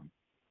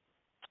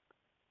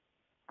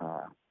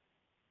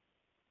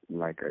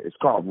it's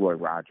called Roy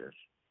Rogers.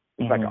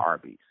 It's like an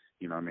Arby's,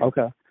 you know what I mean?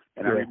 Okay.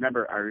 And I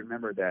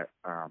remember that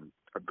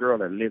a girl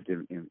that lived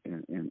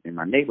in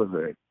my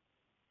neighborhood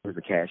was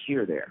a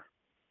cashier there.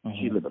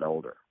 She lived a bit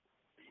older,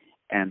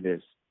 and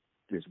this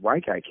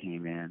white guy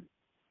came in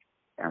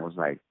and was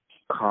like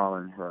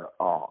calling her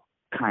all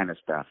kind of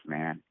stuff,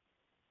 man.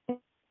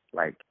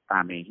 Like,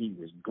 I mean, he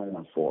was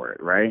going for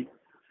it, right?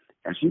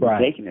 And she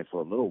was taking it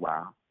for a little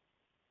while,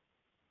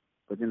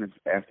 but then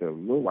after a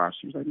little while,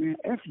 she was like, "Man,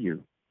 F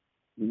you,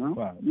 you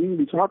didn't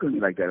be talking to me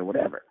like that or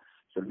whatever."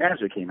 So the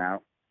manager came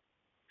out.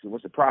 So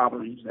what's the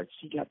problem? He was like,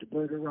 "She got the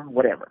burger wrong,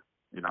 whatever,"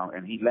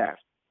 and he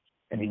left,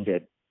 and he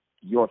said,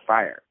 "You're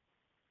fired."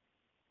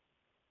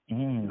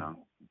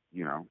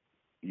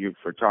 You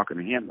for talking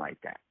to him like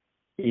that.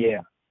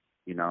 Yeah.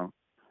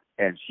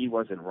 And she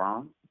wasn't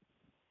wrong.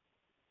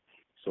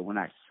 So when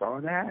I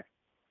saw that,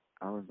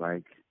 I was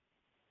like,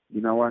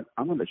 you know what?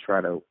 I'm gonna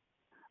try to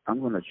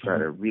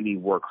really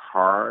work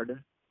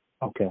hard.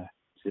 Okay.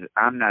 So that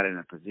I'm not in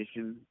a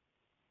position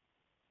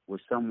where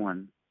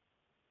someone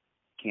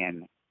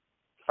can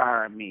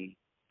fire me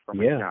from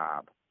a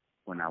job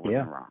when I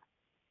wasn't wrong.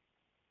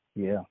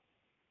 Yeah.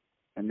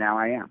 And now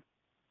I am.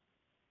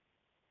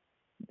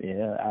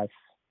 Yeah, that's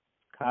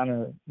kind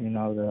of,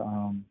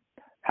 the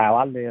how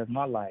I live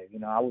my life.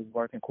 I was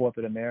working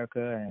corporate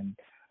America, and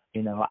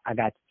I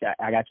got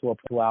to a point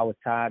where I was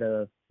tired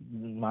of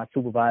my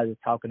supervisors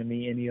talking to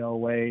me any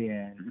old way,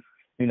 and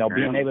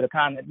being able to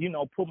kind of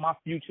put my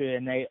future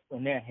in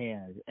their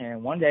hands.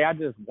 And one day I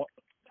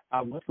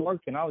went to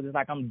work, and I was just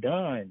like, I'm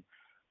done.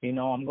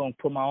 I'm gonna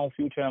put my own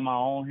future in my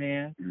own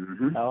hands.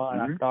 And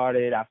I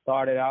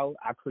started out.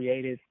 I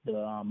created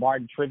the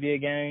Martin trivia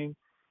game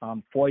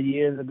 4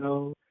 years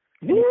ago.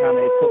 And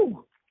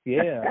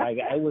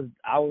I was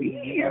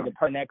the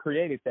person that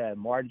created that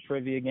Martin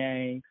trivia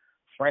game,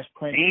 Fresh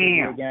Prince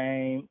trivia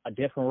game, A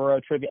Different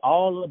World trivia,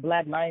 all the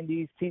Black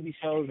 90s TV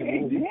shows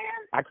and movies.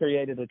 I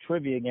created a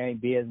trivia game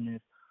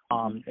business,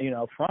 from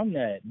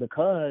that,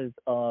 because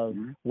of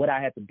what I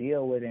had to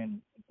deal with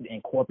in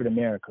corporate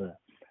America.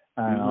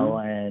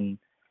 And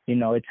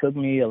it took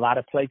me a lot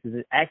of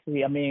places.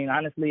 Actually, I mean,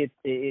 honestly,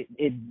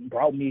 it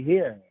brought me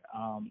here.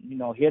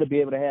 Here to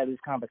be able to have this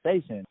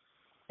conversation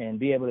and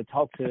be able to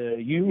talk to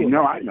you.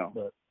 I know.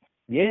 But,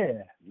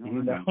 yeah.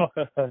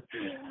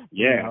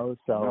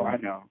 So I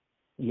know.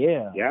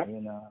 Yeah. Yeah.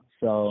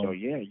 So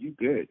yeah, you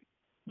good.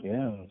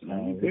 Yeah. So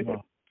you good.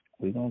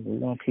 We're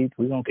gonna keep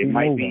it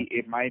might moving.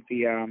 It might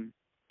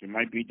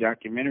be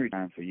documentary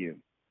time for you.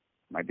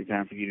 It might be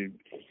time for you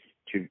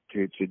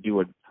to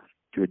do a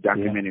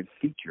documented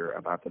feature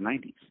about the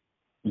 90s.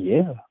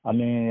 Yeah, I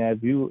mean,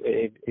 if you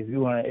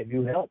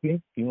help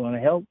me, you want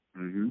to help.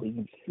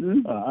 We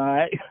can, all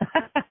right.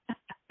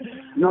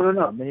 No.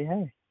 I mean,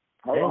 hey.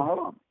 Hold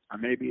on. I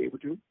may be able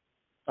to.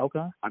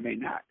 Okay. I may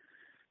not.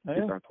 Yeah.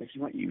 Just I'll text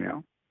you my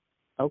email.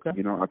 Okay.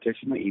 I'll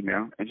text you my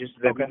email and just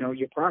let me know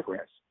your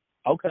progress.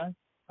 Okay.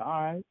 All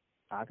right.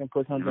 I can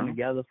put something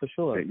together for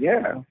sure.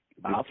 Yeah.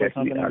 I'll put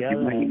something together. I'll give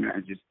you my email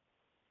and just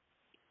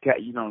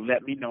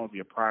let me know of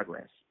your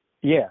progress.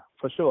 Yeah,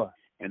 for sure.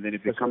 And then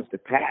if it comes to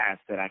pass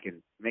that I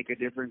can make a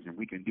difference and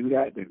we can do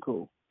that, then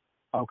cool.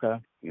 Okay.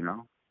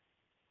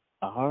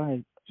 All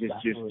right.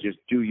 Just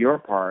do your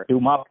part. Do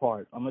my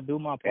part. I'm gonna do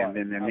my part. And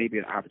then there may be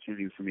an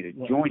opportunity for me to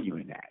join you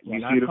in that. You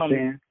see what I'm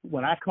saying?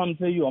 When I come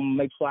to you, I'm gonna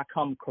make sure I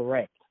come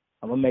correct.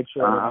 I'm gonna make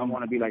sure. I don't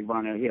want to be like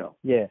Varnel Hill.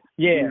 Yeah.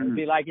 It'd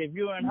be like if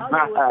you were in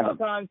Hollywood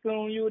sometime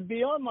soon, you would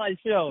be on my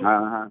show.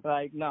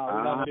 Like, no,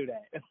 we don't do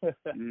that.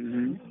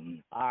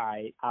 All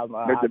right.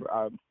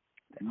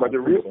 But the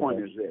real point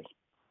is this.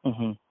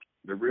 Mm-hmm.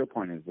 The real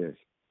point is this.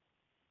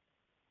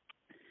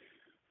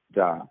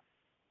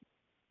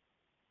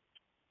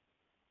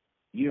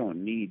 You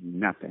don't need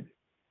nothing.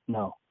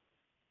 No.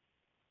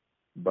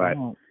 But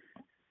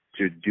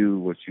to do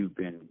what you've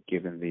been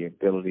given the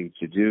ability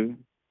to do.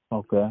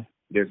 Okay.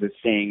 There's a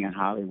saying in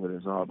Hollywood,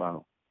 it's all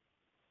about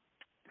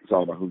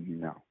who you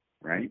know,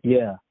 right?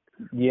 Yeah.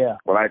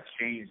 Well, I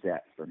changed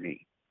that for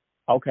me.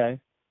 Okay.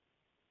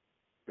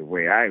 The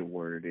way I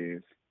word it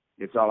is,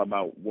 it's all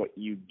about what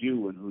you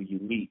do and who you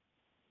meet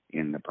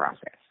in the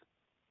process.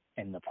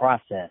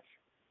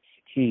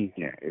 key.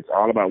 Yeah, it's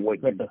all about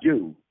what you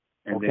do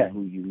and okay. then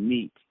who you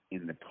meet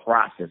in the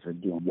process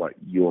of doing what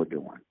you're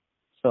doing.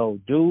 So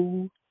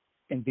do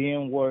and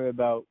then worry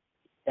about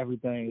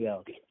everything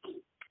else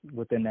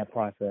within that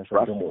process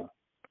of doing.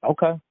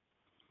 Okay.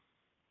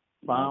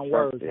 Fine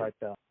words right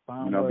there.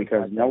 Fine words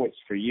because right there. It's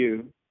for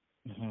you.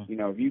 Mm-hmm.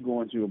 If you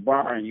go into a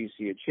bar and you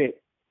see a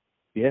chick,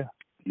 yeah,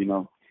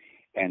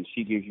 and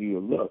she gives you a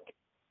look,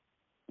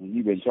 and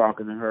you've been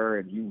talking to her,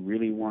 and you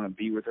really want to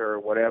be with her or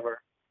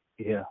whatever.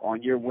 Yeah.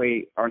 On your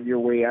way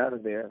out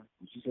of there,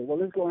 and she said, "Well,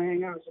 let's go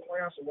hang out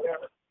somewhere else or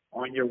whatever."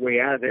 On your way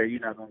out of there, you're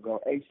not gonna go,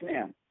 "Hey,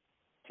 Sam,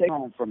 take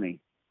home for me."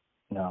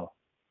 No.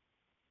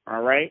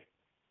 All right.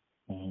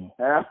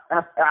 Mm-hmm.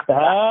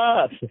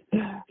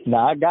 No,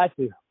 I got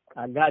you.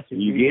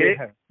 You get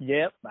it?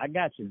 Yep, I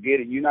got you. You get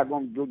it? You're not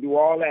gonna do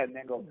all that and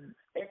then go,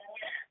 "Hey,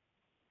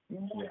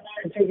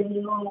 taking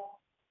me home."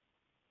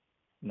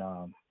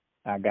 No,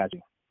 I got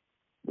you.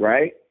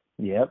 Right?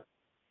 Yep.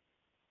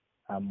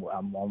 I'm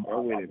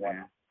with it,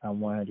 man.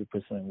 I'm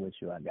 100% with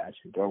you. I got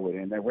you. Go with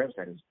it. And that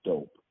website is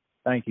dope.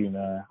 Thank you,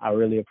 man. I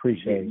really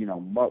appreciate it.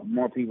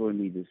 More people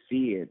need to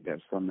see it.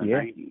 That's from the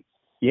 90s.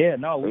 Yeah,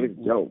 no, it's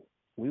dope.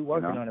 We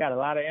working on it. Got a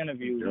lot of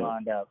interviews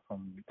lined up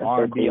from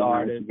R&B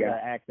artists,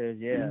 actors.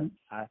 Yeah,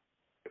 mm-hmm.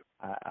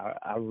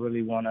 I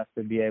really want us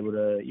to be able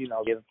to,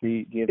 give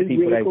people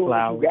really their cool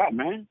flowers. What you got,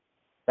 man.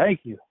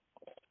 Thank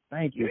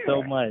you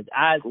so much.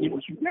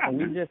 What you got,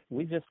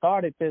 we just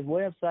started this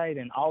website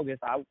in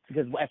August.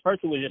 Because at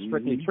first it was just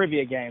strictly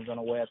trivia games on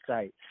the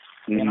website.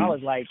 And I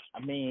was like,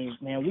 man,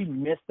 we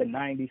missed the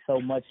 90s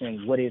so much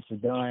and what it's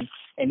done.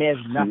 And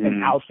there's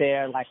nothing out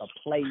there like a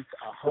place,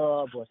 a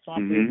hub, or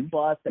something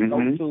for us to go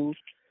to.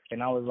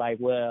 And I was like,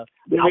 well,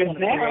 I want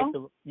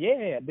to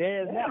create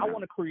now. I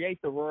want to create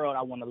the world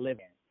I want to live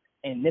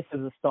in. And this is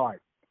a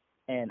start.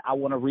 And I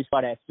want to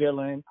restart that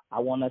feeling. I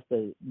want us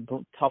to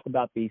talk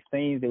about these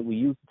things that we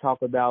used to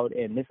talk about,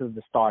 and this is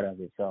the start of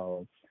it.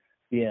 So,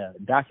 yeah,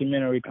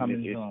 documentary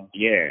coming soon.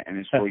 Yeah, and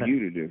it's for you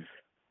to do.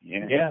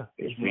 Yeah,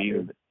 it's for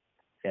you.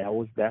 That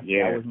was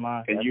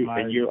my. And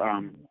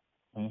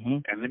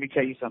let me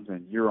tell you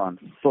something. You're on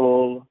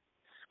full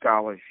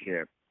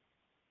scholarship.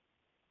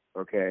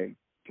 Okay,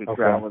 to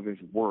travel this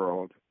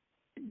world.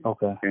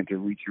 Okay. And to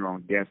reach your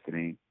own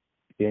destiny.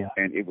 Yeah.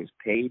 And it was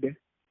paid.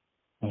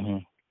 Mm-hmm.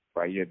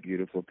 By your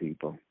beautiful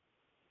people.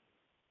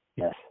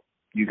 Yes.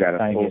 You got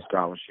a full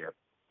scholarship.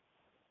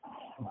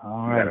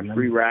 All right. You got a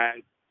free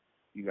ride.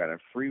 You got a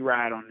free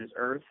ride on this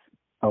earth.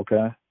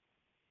 Okay.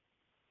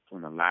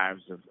 From the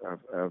lives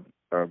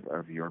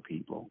of your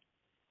people.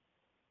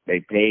 They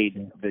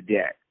paid the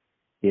debt.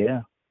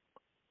 Yeah.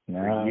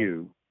 For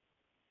you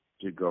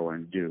to go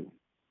and do.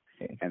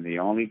 And the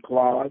only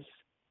clause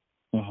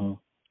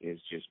is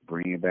just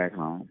bring it back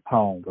home.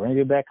 Bring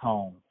it back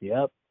home.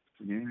 Yep.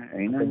 Yeah,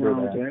 ain't nothing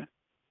wrong with that.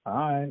 All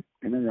right.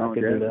 And then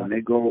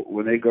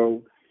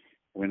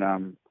when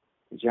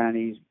the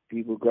Chinese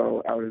people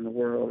go out in the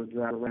world and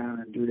drive around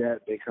and do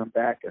that, they come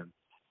back and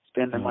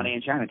spend the money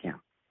in Chinatown.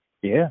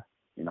 Yeah.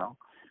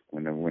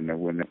 When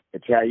the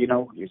Italian,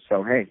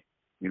 so hey,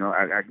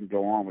 I can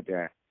go on with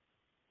that,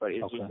 but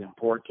it's just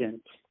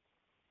important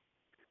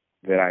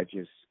that I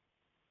just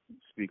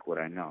speak what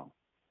I know.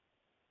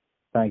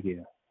 Thank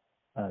you.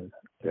 That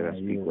I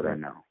speak what I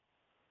know.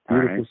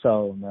 Beautiful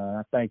soul, man.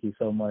 I thank you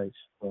so much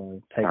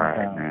for taking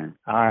time. Man.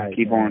 All right,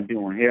 keep on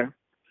doing here.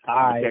 All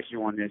right. I'll text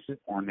you on this.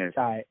 All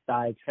right.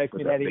 Text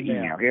me that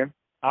email here.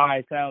 All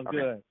right, sounds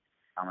good.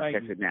 I'm gonna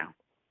text it now.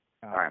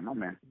 All right, my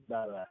man.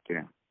 Bye. Get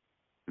down.